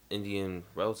West Indian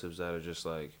relatives that are just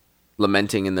like,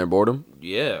 Lamenting in their boredom.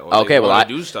 yeah. Or Okay, they well, wanna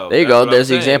do stuff. there you That's go. what I'm There's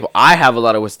the saying. example. I have a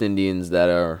lot of West Indians that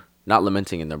are not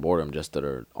lamenting in their boredom, just that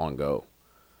are on go,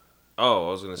 Oh,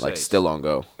 I was gonna say like still on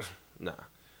go, Nah,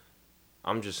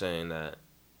 I'm just saying that.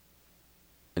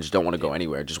 and just don't want to go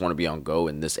anywhere. Just want to be on go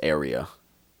in this area.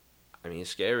 I mean, it's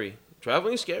scary.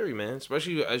 Traveling is scary, man.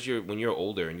 Especially when you're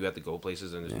older and you have to go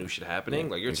places and there's new shit happening.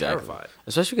 Like, you're Exactly. terrified.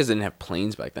 Especially because they didn't have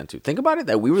planes back then too. Think about it,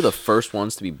 that we were the first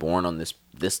ones to be born on this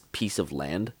piece of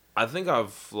land I think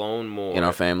I've flown more in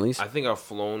our families. I think I've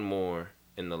flown more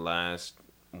in the last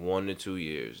 1 to 2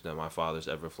 years than my father's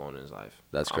ever flown in his life.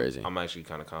 That's crazy. I'm actually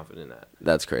kind of confident in that.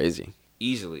 That's crazy.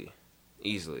 Easily.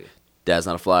 Dad's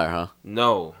not a flyer, huh?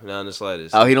 No, not in the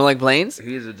slightest. Oh, he don't like planes?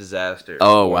 He's a disaster.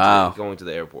 Oh, wow. Going to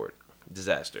the airport.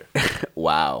 Disaster.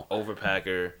 Wow.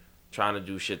 Overpacker, trying to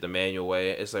do shit the manual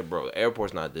way. It's like, bro, the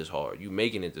airport's not this hard. You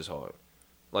making it this hard.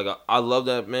 Like, I love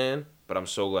that man, but I'm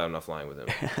so glad I'm not flying with him.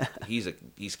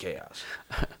 He's chaos.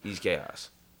 He's chaos.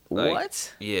 Like,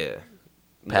 What? Yeah.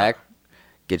 Pack,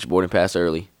 get your boarding pass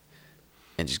early,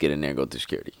 and just get in there and go through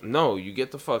security. No, you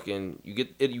get the fucking you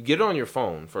get it on your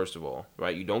phone first of all,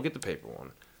 right? You don't get the paper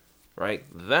one, right?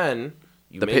 Then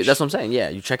you That's what I'm saying. Yeah,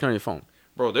 you check it on your phone.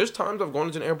 Bro, there's times I've gone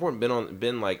into an airport and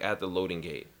been like at the loading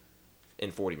gate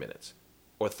in 40 minutes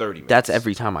or 30 minutes. That's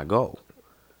every time I go.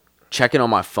 Check it on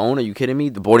my phone. Are you kidding me?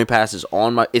 The boarding pass is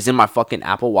in my fucking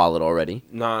Apple Wallet already.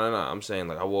 No. I'm saying,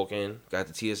 like, I walk in, got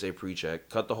the TSA pre-check,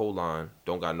 cut the whole line,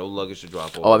 don't got no luggage to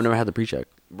drop off. Oh, I've never had the pre-check.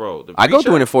 Bro, the I go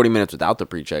through it in pre-check- 40 minutes without the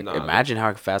pre-check. Nah, Imagine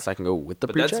how fast I can go with the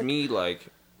But pre-check. that's me, like,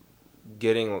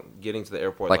 getting to the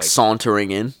airport. Like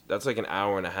sauntering in. That's like an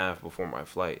hour and a half before my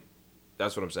flight.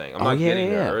 That's what I'm saying. I'm Oh, not yeah,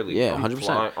 getting yeah, there early. yeah, I'm 100%.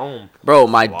 flying- Bro,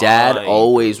 my dad flying.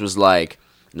 always was like,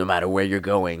 no matter where you're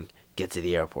going, get to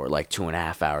the airport like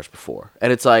 2.5 hours before.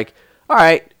 And it's like, all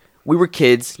right, we were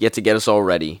kids. You had to get us all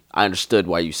ready. I understood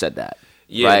why you said that.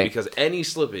 Yeah, right? because any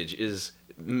slippage is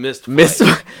missed Missed-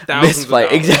 flight. Thousands missed flight,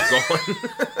 of dollars exactly.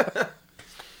 gone.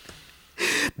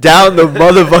 Down the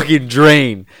motherfucking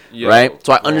drain, Yo, right?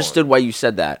 So I Lord. understood why you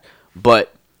said that.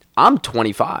 But I'm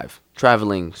 25,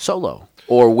 traveling solo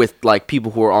or with like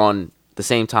people who are on the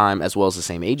same time as well as the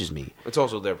same age as me. It's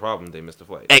also their problem they missed the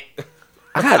flight. Hey,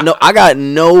 I got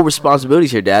no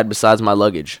responsibilities here, Dad, besides my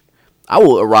luggage. I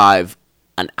will arrive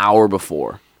an hour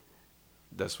before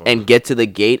That's fine. and get to the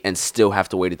gate and still have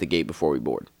to wait at the gate before we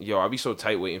board. Yo, I'll be so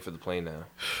tight waiting for the plane now.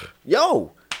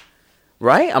 Yo,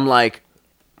 right? I'm like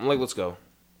I'm like, let's go.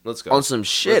 Let's go. on some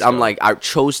shit. Let's I'm go. like, I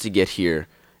chose to get here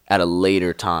at a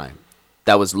later time.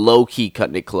 That was low key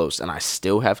cutting it close, and I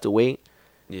still have to wait.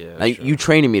 Yeah. Now, you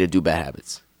training me to do bad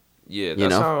habits. Yeah, you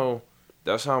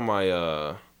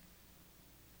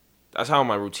that's how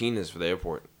my routine is for the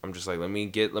airport. I'm just like, let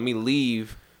me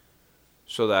leave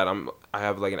so that I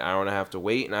have like an hour and a half to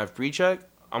wait and I have pre-check.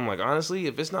 I'm like, honestly,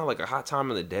 if it's not like a hot time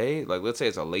of the day, like let's say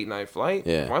it's a late night flight,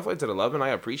 Yeah. if my flight's at 11, I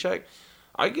have pre-check,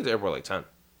 I can get to the airport like 10.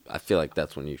 I feel like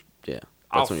that's when you, that's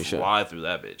I'll when you should. fly through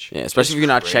that bitch. Yeah, especially It's if you're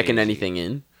not checking crazy. anything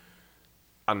in.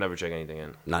 I'll never check anything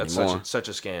in. Not That's anymore. such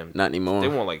a scam. Not anymore. They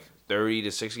want like $30 to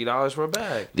 $60 for a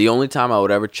bag. The only time I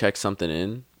would ever check something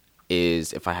in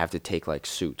is if I have to take like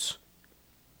suits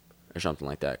or something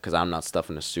like that, because I'm not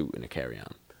stuffing a suit in a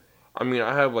carry-on. I mean,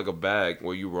 I have like a bag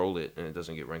where you roll it and it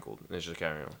doesn't get wrinkled and it's just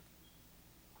carry on.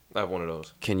 I have one of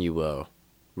those. Can you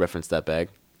reference that bag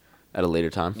at a later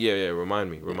time? Yeah, remind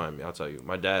me. I'll tell you.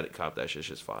 My dad copped that shit.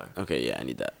 Shit's fire. Okay, yeah, I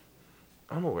need that.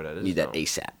 I don't know where that is. Need that though.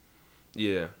 ASAP,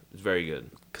 Yeah, it's very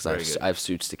good. because Very good. I have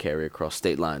suits to carry across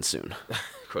state lines soon.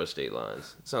 Cross state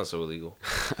lines. It sounds so illegal.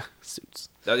 Suits.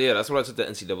 That's what I took the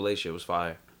NCAA shit. Was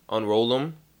fire. Unroll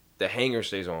them. The hanger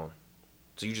stays on.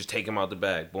 So you just take them out the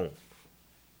bag. Boom.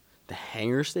 The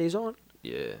hanger stays on?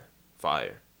 Yeah.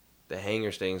 Fire. The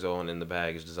hanger stays on and the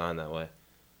bag is designed that way.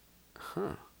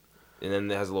 Huh. And then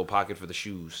it has a little pocket for the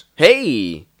shoes.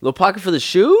 Hey, little pocket for the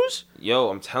shoes? Yo,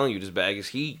 I'm telling you, this bag is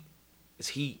heat. It's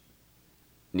heat.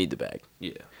 Need the bag.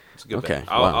 Yeah. It's a good Okay, bag.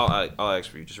 wow. I'll ask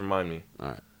for you. Just remind me. All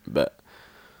right, bet.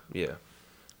 Yeah.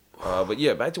 But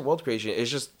yeah, back to wealth creation. It's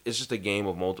just a game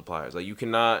of multipliers. Like you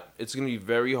cannot. It's gonna be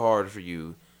very hard for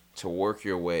you to work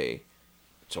your way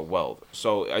to wealth.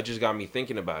 So it just got me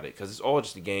thinking about it because it's all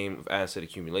just a game of asset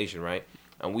accumulation, right?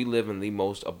 And we live in the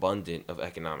most abundant of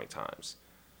economic times.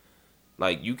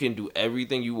 Like you can do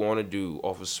everything you want to do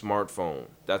off a smartphone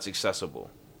that's accessible.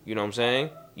 You know what I'm saying?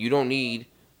 You don't need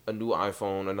a new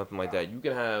iPhone or nothing like that. You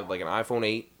can have like an iPhone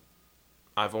 8,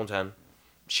 iPhone 10,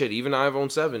 shit, even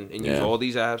iPhone 7, and use all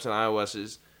these apps and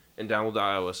iOS's and download the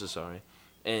iOS's,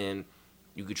 and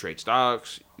you could trade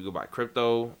stocks. You could buy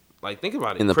crypto. Like think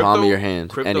about it. In the palm of your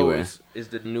hand, crypto anywhere. is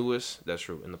the newest. That's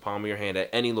true. In the palm of your hand at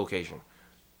any location.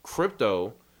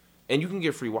 Crypto, and you can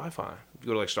get free Wi-Fi. You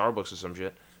go to like Starbucks or some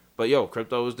shit. But yo,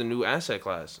 crypto is the new asset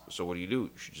class. So what do? You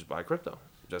should just buy crypto.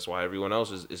 That's why everyone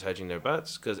else is hedging their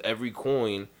bets because every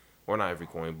coin, or not every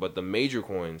coin, but the major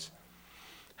coins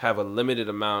have a limited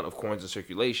amount of coins in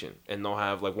circulation, and they'll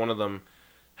have like one of them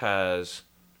has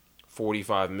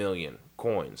 45 million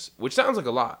coins, which sounds like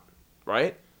a lot,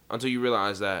 right? Until you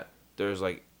realize that there's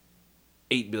like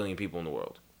 8 billion people in the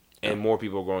world, and more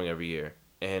people are growing every year.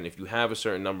 And if you have a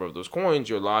certain number of those coins,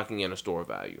 you're locking in a store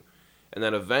value. And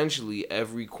then eventually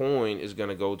every coin is going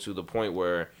to go to the point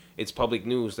where it's public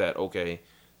news that, okay,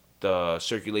 the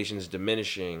circulation is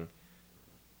diminishing.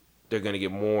 They're going to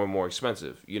get more and more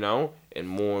expensive, you know? And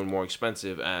more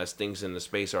expensive as things in the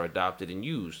space are adopted and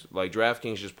used. Like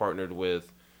DraftKings just partnered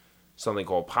with something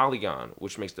called Polygon,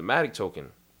 which makes the Matic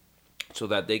token, so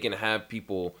that they can have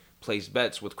people place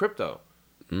bets with crypto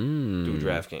through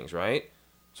DraftKings, right?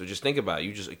 So just think about it.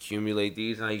 You just accumulate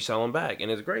these and now you sell them back, and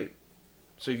it's great.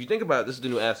 So if you think about it, this is the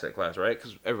new asset class, right?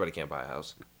 Because everybody can't buy a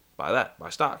house. Buy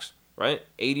stocks, right?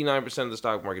 89% of the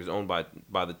stock market is owned by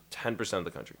the 10% of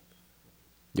the country.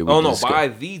 Yeah, by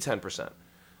the 10%,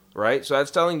 right? So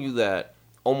that's telling you that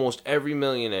almost every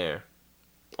millionaire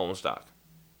owns stock.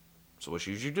 So what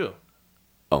should you do?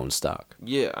 Own stock.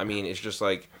 Yeah, I mean, it's just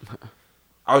like,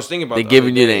 I was thinking about They're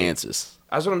giving you the answers.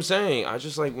 That's what I'm saying. I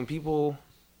just like when people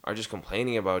are just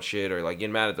complaining about shit or like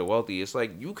getting mad at the wealthy, it's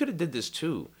like, you could have did this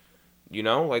too. You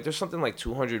know, like there's something like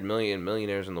 200 million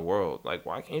millionaires in the world. Like,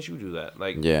 why can't you do that?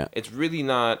 Like, yeah, it's really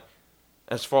not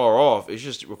as far off. It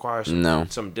just requires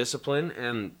some discipline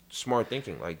and smart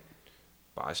thinking. Like,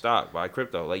 buy stock, buy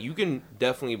crypto. Like, you can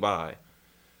definitely buy,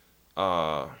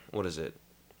 what is it?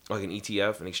 Like an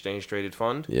ETF, an exchange traded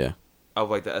fund. Yeah. Of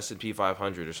like the S&P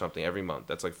 500 or something every month.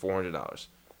 That's like $400.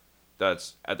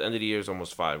 That's at the end of the year is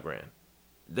almost $5,000.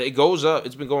 It goes up.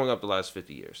 It's been going up the last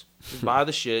 50 years. Just buy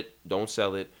the shit. Don't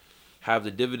sell it. Have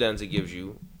the dividends it gives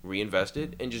you, reinvest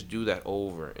it, and just do that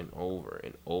over and over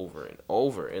and over and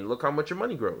over. And look how much your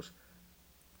money grows.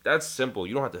 That's simple.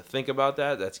 You don't have to think about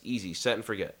that. That's easy. Set and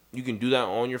forget. You can do that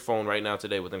on your phone right now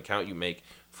today with an account you make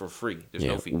for free. There's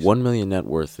no fees. 1 million net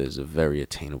worth is a very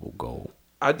attainable goal.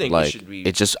 I think like, it should be.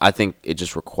 I think it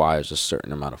just requires a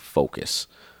certain amount of focus.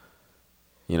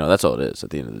 You know, that's all it is at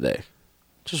the end of the day.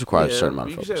 It just requires a certain amount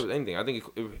of focus. You can say it with anything. I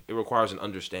think it requires an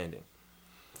understanding.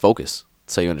 Focus.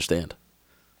 That's how you understand.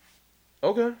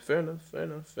 Okay, fair enough.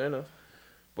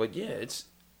 But yeah,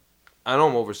 I know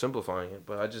I'm oversimplifying it,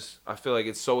 but I feel like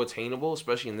it's so attainable,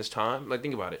 especially in this time. Like,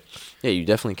 think about it. Yeah, you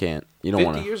definitely can't. You don't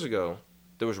want to. 50 years ago,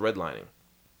 there was redlining.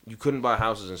 You couldn't buy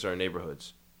houses in certain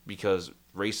neighborhoods because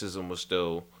racism was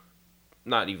still,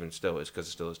 not even still, it's because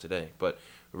it still is today, but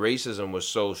racism was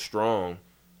so strong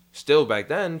still back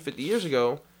then, 50 years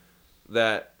ago,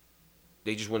 that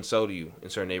they just wouldn't sell to you in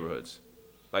certain neighborhoods.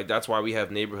 Like, that's why we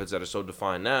have neighborhoods that are so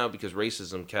defined now, because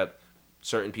racism kept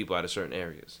certain people out of certain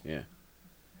areas. Yeah.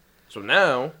 So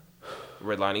now,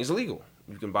 redlining is illegal.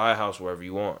 You can buy a house wherever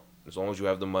you want, as long as you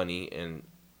have the money and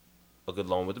a good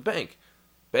loan with the bank.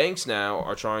 Banks now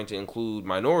are trying to include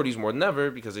minorities more than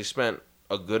ever because they spent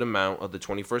a good amount of the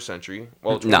 21st century,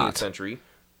 20th century,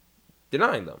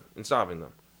 denying them and stopping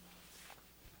them.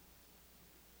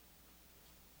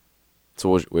 So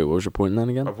what was your point in that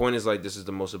again? My point is, like, this is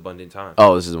the most abundant time.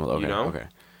 Oh, this is okay. You know?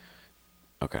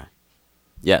 Okay.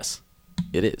 Yes,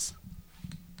 it is.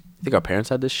 You think our parents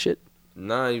had this shit?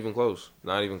 Not even close.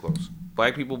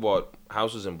 Black people bought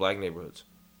houses in black neighborhoods.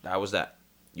 That was that.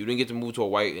 You didn't get to move to a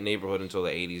white neighborhood until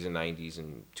the 80s and 90s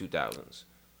and 2000s.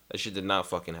 That shit did not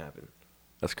fucking happen.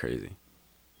 That's crazy.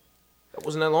 That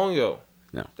wasn't that long ago.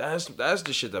 No. That's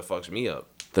the shit that fucks me up.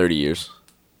 30 years.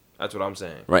 That's what I'm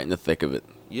saying. Right in the thick of it.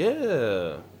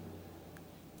 Yeah.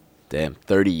 Damn,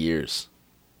 30 years.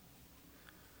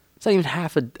 It's not even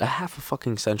half a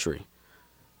fucking century.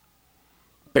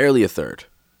 Barely a third.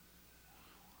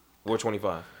 We're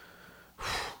 25.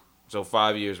 So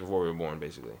 5 years before we were born,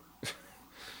 basically.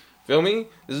 Feel me?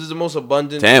 This is the most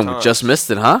abundant Damn, times. we just missed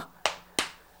it, huh?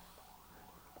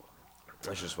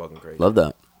 That's just fucking crazy. Love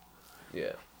that.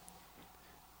 Yeah.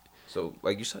 So,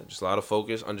 like you said, just a lot of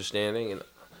focus, understanding,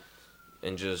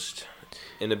 and just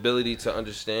an ability to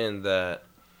understand that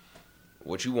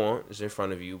what you want is in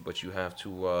front of you, but you have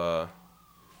to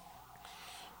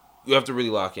really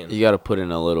lock in. You got to put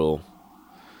in a little.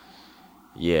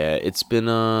 Yeah, it's been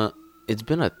a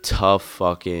tough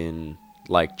fucking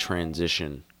like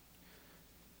transition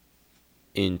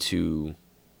into.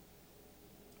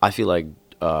 I feel like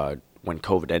when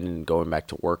COVID ended and going back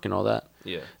to work and all that.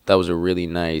 Yeah. That was a really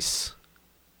nice.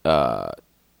 Not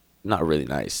really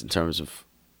nice in terms of.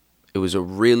 It was a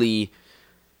really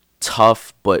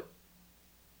tough, but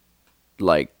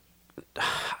like,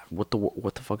 what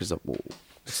the fuck is that?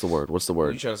 What's the word? What's the What are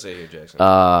word? you trying to say here,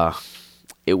 Jackson?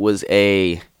 It was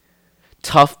a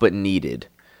tough but needed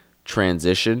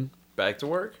transition Back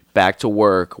to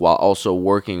work while also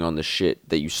working on the shit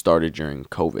that you started during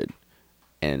COVID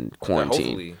and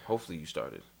quarantine. Hopefully you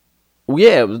started. Well,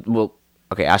 yeah, well,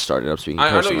 okay, I started. I'm speaking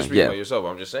I know personally. you're speaking about yourself.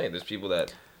 I'm just saying, there's people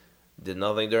that did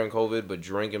nothing during COVID but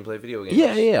drink and play video games.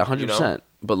 Yeah, 100%.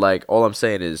 But like, all I'm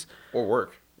saying is, or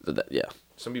work. Yeah.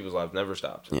 Some people's lives never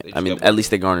stopped. Yeah, I mean, at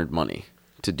least they garnered money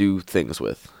to do things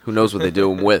with. Who knows what they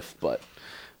do them with? But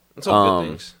it's all good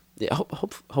things. Yeah,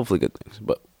 hopefully good things.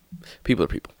 But people are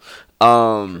people.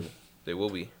 They will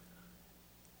be.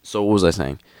 So what was I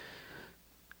saying?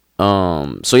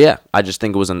 So yeah, I just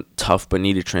think it was a tough but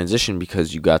needed transition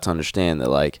because you got to understand that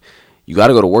like you got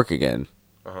to go to work again,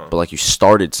 but like you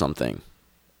started something,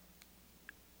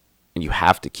 and you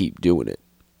have to keep doing it.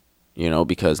 You know,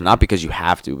 because not because you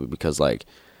have to, but because like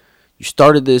you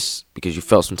started this because you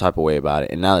felt some type of way about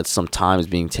it, and now that some time is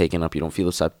being taken up, you don't feel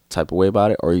the type of way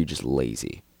about it, or are you just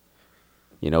lazy?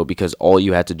 You know, because all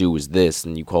you had to do was this,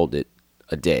 and you called it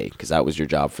a day because that was your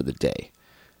job for the day.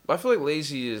 But I feel like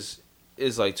lazy is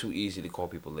like too easy to call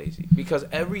people lazy because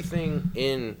everything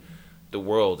in the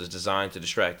world is designed to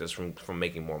distract us from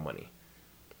making more money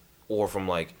or from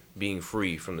like being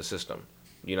free from the system.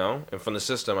 You know, and from the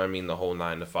system, I mean the whole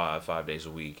 9 to 5, 5 days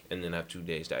a week, and then have 2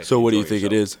 days to actually. So what do you enjoy think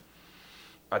it yourself.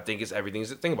 is? I think it's everything.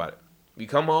 Think about it. You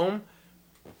come home,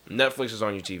 Netflix is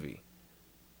on your TV.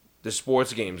 The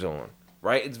sports game's on,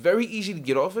 right? It's very easy to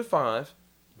get off at 5,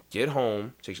 get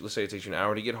home. Let's say it takes you an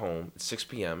hour to get home. It's 6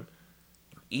 p.m.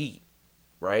 You eat,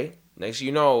 right? Next thing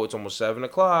you know, it's almost 7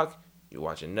 o'clock. You're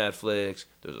watching Netflix.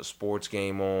 There's a sports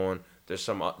game on. There's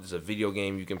a video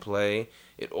game you can play.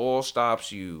 It all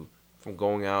stops you from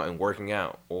going out and working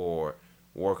out or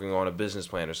working on a business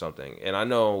plan or something. And I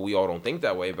know we all don't think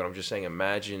that way, but I'm just saying,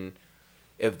 imagine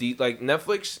if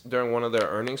Netflix during one of their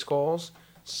earnings calls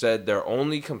said their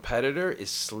only competitor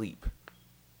is sleep.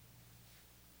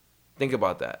 Think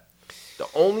about that. The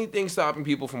only thing stopping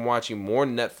people from watching more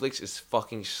Netflix is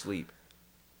fucking sleep.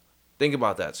 Think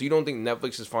about that. So you don't think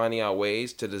Netflix is finding out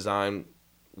ways to design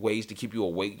ways to keep you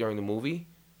awake during the movie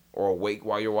or awake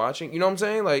while you're watching? You know what I'm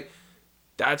saying? Like,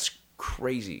 that's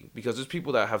crazy because there's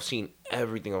people that have seen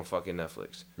everything on fucking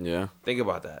Netflix. Yeah. Think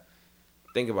about that.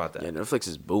 Yeah, Netflix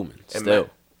is booming. Still.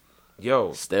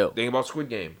 Still. Think about Squid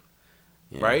Game.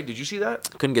 Yeah. Right? Did you see that?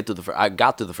 Couldn't get through the first. I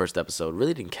got through the first episode.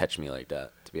 Really didn't catch me like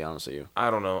that, to be honest with you. I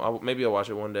don't know. Maybe I'll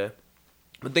watch it one day.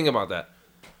 But think about that.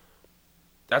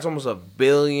 That's almost $1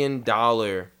 billion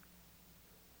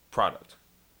product.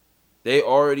 They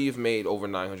already have made over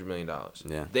 $900 million.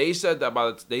 Yeah. They said they're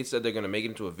gonna make it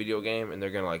into a video game and they're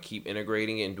gonna like keep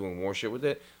integrating it and doing more shit with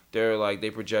it.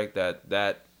 They project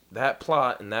that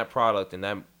plot and that product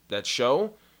and that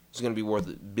show is gonna be worth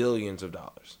billions of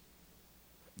dollars.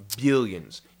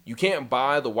 Billions. You can't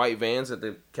buy the white Vans that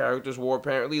the characters wore,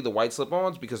 apparently, the white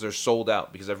slip-ons, because they're sold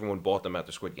out because everyone bought them at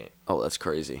the Squid Game. Oh, that's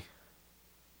crazy.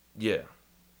 Yeah.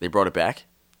 They brought it back?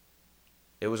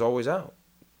 It was always out.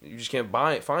 You just can't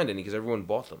find any because everyone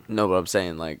bought them. No, but I'm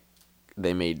saying, like,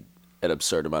 they made an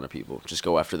absurd amount of people just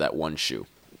go after that one shoe.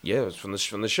 Yeah, it's from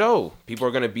the show. People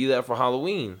are going to be there for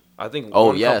Halloween. I think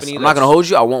Oh, yes. I'm not going to hold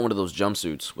you. I want one of those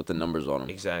jumpsuits with the numbers on them.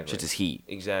 Exactly. Just as heat.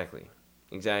 Exactly.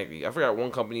 I forgot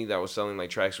one company that was selling like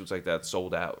tracksuits like that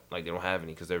sold out. Like they don't have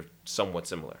any because they're somewhat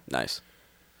similar. Nice.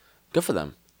 Good for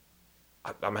them.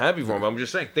 I'm happy for them. But I'm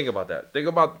just saying, think about that. Think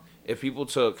about if people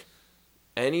took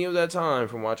any of that time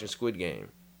from watching Squid Game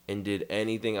and did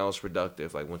anything else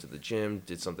productive, like went to the gym,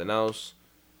 did something else.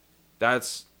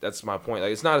 That's my point.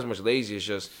 Like, it's not as much lazy. It's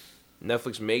just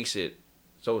Netflix makes it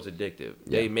so it's addictive.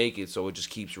 Yeah. They make it so it just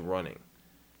keeps running.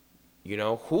 You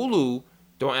know, Hulu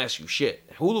don't ask you shit.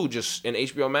 Hulu just and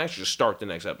HBO Max just start the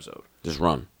next episode. Just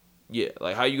run. Yeah,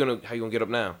 like how you gonna get up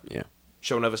now? Yeah.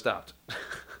 Show never stopped.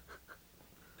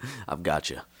 I've got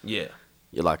you. Yeah.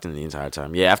 You're locked in the entire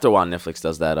time. Yeah. After a while, Netflix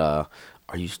does that. Are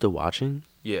you still watching?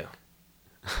 Yeah.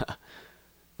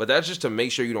 But that's just to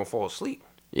make sure you don't fall asleep.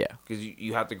 Yeah. Because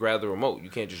you have to grab the remote. You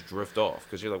can't just drift off.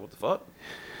 Because you're like, what the fuck?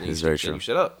 It's very true. You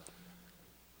shut up.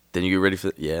 Then you get ready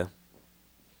for yeah.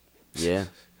 Yeah.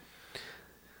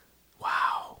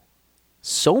 Wow.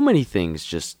 So many things,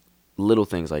 just little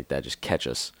things like that, just catch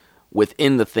us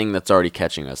within the thing that's already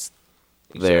catching us.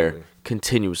 Exactly. They're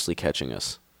continuously catching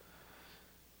us.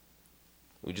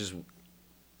 We just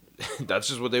that's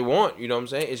just what they want. You know what I'm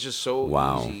saying? It's just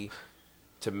so easy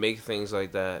to make things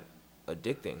like that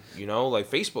addicting. You know, like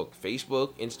Facebook,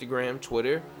 Instagram,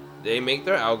 Twitter. They make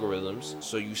their algorithms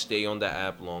so you stay on the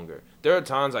app longer. There are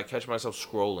times I catch myself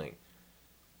scrolling.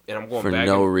 And I'm going for back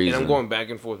no and, reason. And I'm going back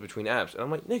and forth between apps. And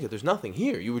I'm like, nigga, there's nothing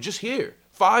here. You were just here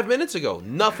 5 minutes ago.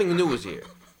 Nothing new was here.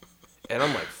 And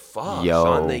I'm like, fuck,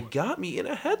 son, they got me in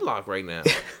a headlock right now.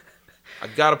 I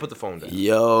gotta put the phone down.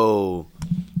 Yo.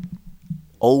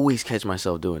 Always catch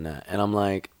myself doing that. And I'm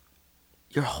like,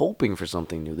 you're hoping for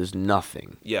something new. There's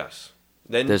nothing. Yes.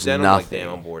 Then nothing. I'm like, damn,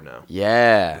 I'm bored now.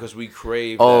 Yeah. Because we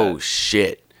crave Oh, that.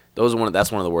 shit. That's one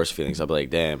of the worst feelings. I'll be like,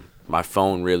 damn, my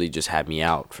phone really just had me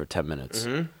out for 10 minutes.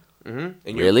 Mm-hmm. Mm-hmm.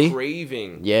 And really? You're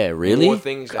craving. Yeah, really? More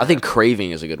things. I think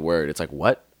craving is a good word. It's like,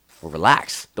 what? Well,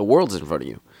 relax. The world's in front of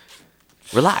you.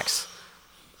 Relax.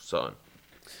 Son.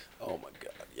 Oh, my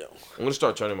God, yo. I'm going to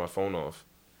start turning my phone off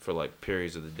for, like,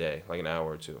 periods of the day, like an hour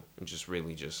or two. And just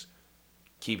really just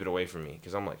keep it away from me.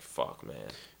 Because I'm like, fuck, man.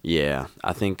 Yeah,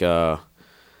 I think, so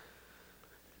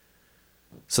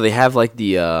they have, like,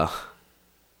 the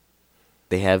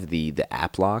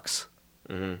app locks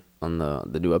on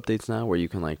the new updates now, where you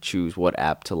can, like, choose what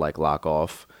app to, like, lock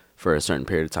off for a certain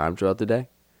period of time throughout the day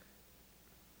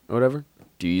or whatever.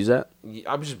 Do you use that?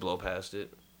 I would just blow past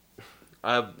it.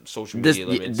 I have social media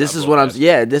limits. This is what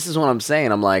I'm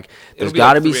saying. I'm like, there's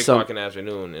got to be some. 3 o'clock in the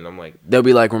afternoon, and I'm like, they'll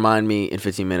be like, remind me in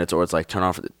 15 minutes, or it's like, turn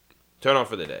off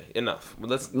for the day. Enough.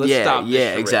 Let's stop.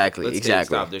 Yeah, this exactly, Let's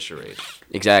exactly. Stop this charade.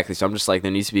 Exactly. So I'm just like, there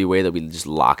needs to be a way that we just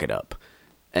lock it up,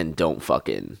 and don't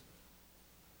fucking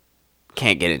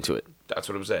can't get into it. That's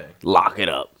what I'm saying. Lock it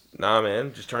up. Nah,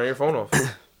 man, just turn your phone off.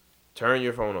 Turn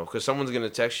your phone off, because someone's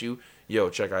gonna text you, yo,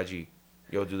 check IG.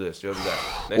 Yo, do this. Yo, do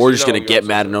that. Next Or just going to get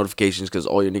mad at notifications because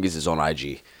all your niggas is on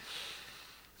IG.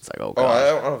 It's like, oh, God.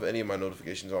 I don't have any of my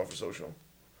notifications on for social.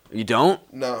 You don't?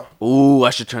 No. Ooh, I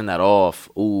should turn that off.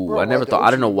 Ooh, Bro, I never thought.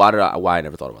 I don't know why I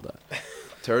never thought about that.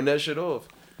 Turn that shit off.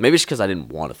 Maybe it's because I didn't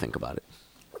want to think about it.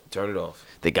 Turn it off.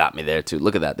 They got me there, too.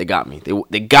 Look at that. They got me.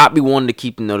 They got me wanting to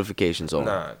keep the notifications on.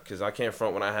 Nah, because I can't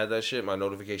front when I had that shit. My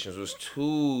notifications was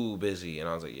too busy. And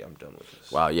I was like, yeah, I'm done with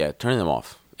this. Wow, yeah. Turn them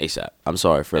off. ASAP. I'm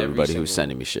sorry for everybody who's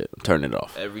sending me shit. I'm turning it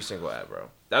off. Every single app, bro.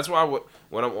 That's why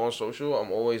when I'm on social,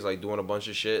 I'm always like doing a bunch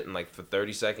of shit, and like for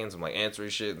 30 seconds, I'm like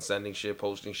answering shit and sending shit,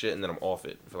 posting shit, and then I'm off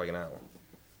it for like an hour.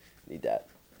 Need that.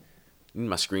 Need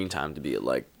my screen time to be at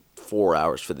like 4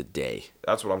 hours for the day.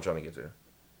 That's what I'm trying to get to.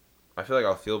 I feel like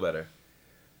I'll feel better.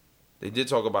 They did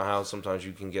talk about how sometimes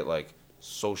you can get like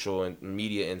social and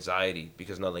media anxiety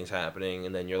because nothing's happening,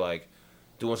 and then you're like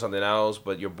doing something else,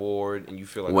 but you're bored and you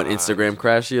feel like when Instagram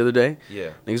crashed the other day,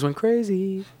 yeah, niggas went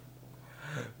crazy.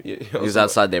 Yo, Niggas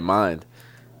outside their mind.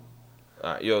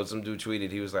 Some dude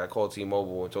tweeted. He was like, I called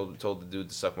T-Mobile and told the dude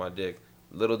to suck my dick.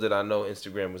 Little did I know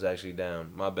Instagram was actually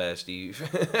down. My bad, Steve.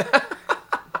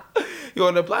 Yo,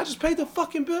 and the black just paid the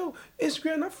fucking bill.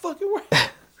 Instagram not fucking working.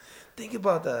 Think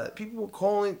about that. People were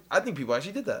calling. I think people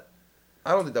actually did that.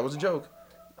 I don't think that was a joke.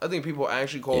 I think people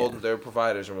actually called their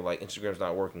providers and were like, Instagram's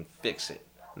not working. Fix it.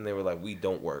 And they were like, we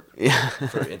don't work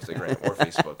for Instagram or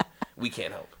Facebook. We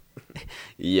can't help.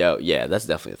 Yo, yeah, that's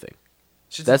definitely a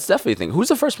thing. That's definitely a thing. Who's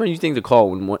the first person you think to call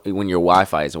when your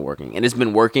Wi-Fi isn't working? And it's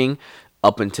been working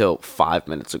up until 5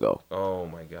 minutes ago. Oh,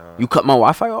 my God. You cut my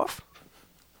Wi-Fi off?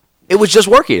 It was just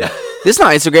working. This is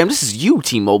not Instagram. This is you,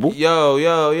 T-Mobile. Yo.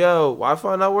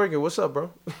 Wi-Fi not working. What's up,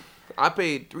 bro? I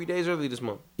paid 3 days early this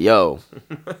month. Yo.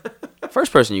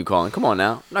 First person you calling. Come on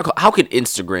now. How could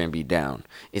Instagram be down?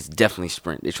 It's definitely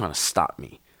Sprint. They're trying to stop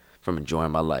me from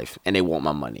enjoying my life. And they want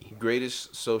my money.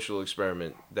 Greatest social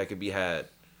experiment that could be had.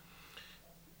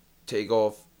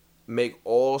 Make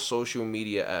all social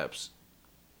media apps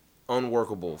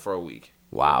unworkable for a week.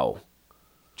 Wow.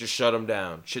 Just shut them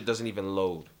down. Shit doesn't even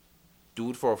load.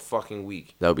 Do it for a fucking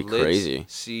week. That would be crazy.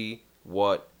 Let's see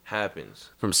what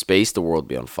happens. From space, the world would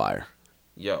be on fire.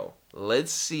 Yo,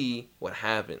 let's see what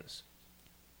happens.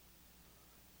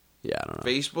 Yeah, I don't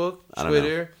know. Facebook,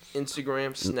 Twitter,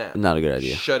 Instagram, Snap. Not a good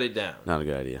idea. Shut it down. Not a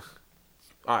good idea.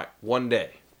 All right, one day.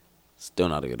 Still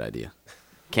not a good idea.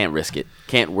 Can't risk it.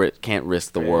 Can't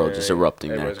risk the world just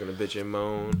erupting Everyone's there. gonna bitch and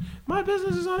moan. My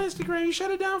business is on Instagram. You shut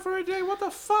it down for a day. What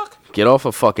the fuck? Get off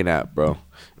a fucking app, bro.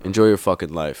 Enjoy your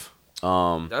fucking life.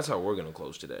 That's how we're gonna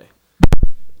close today.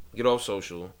 Get off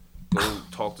social. Go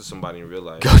talk to somebody in real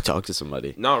life. Go talk to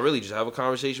somebody. No, really, just have a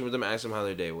conversation with them. Ask them how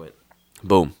their day went.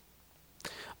 Boom.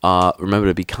 Remember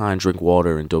to be kind, drink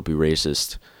water, and don't be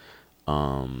racist.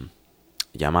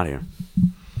 Yeah, I'm out of here.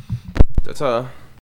 That's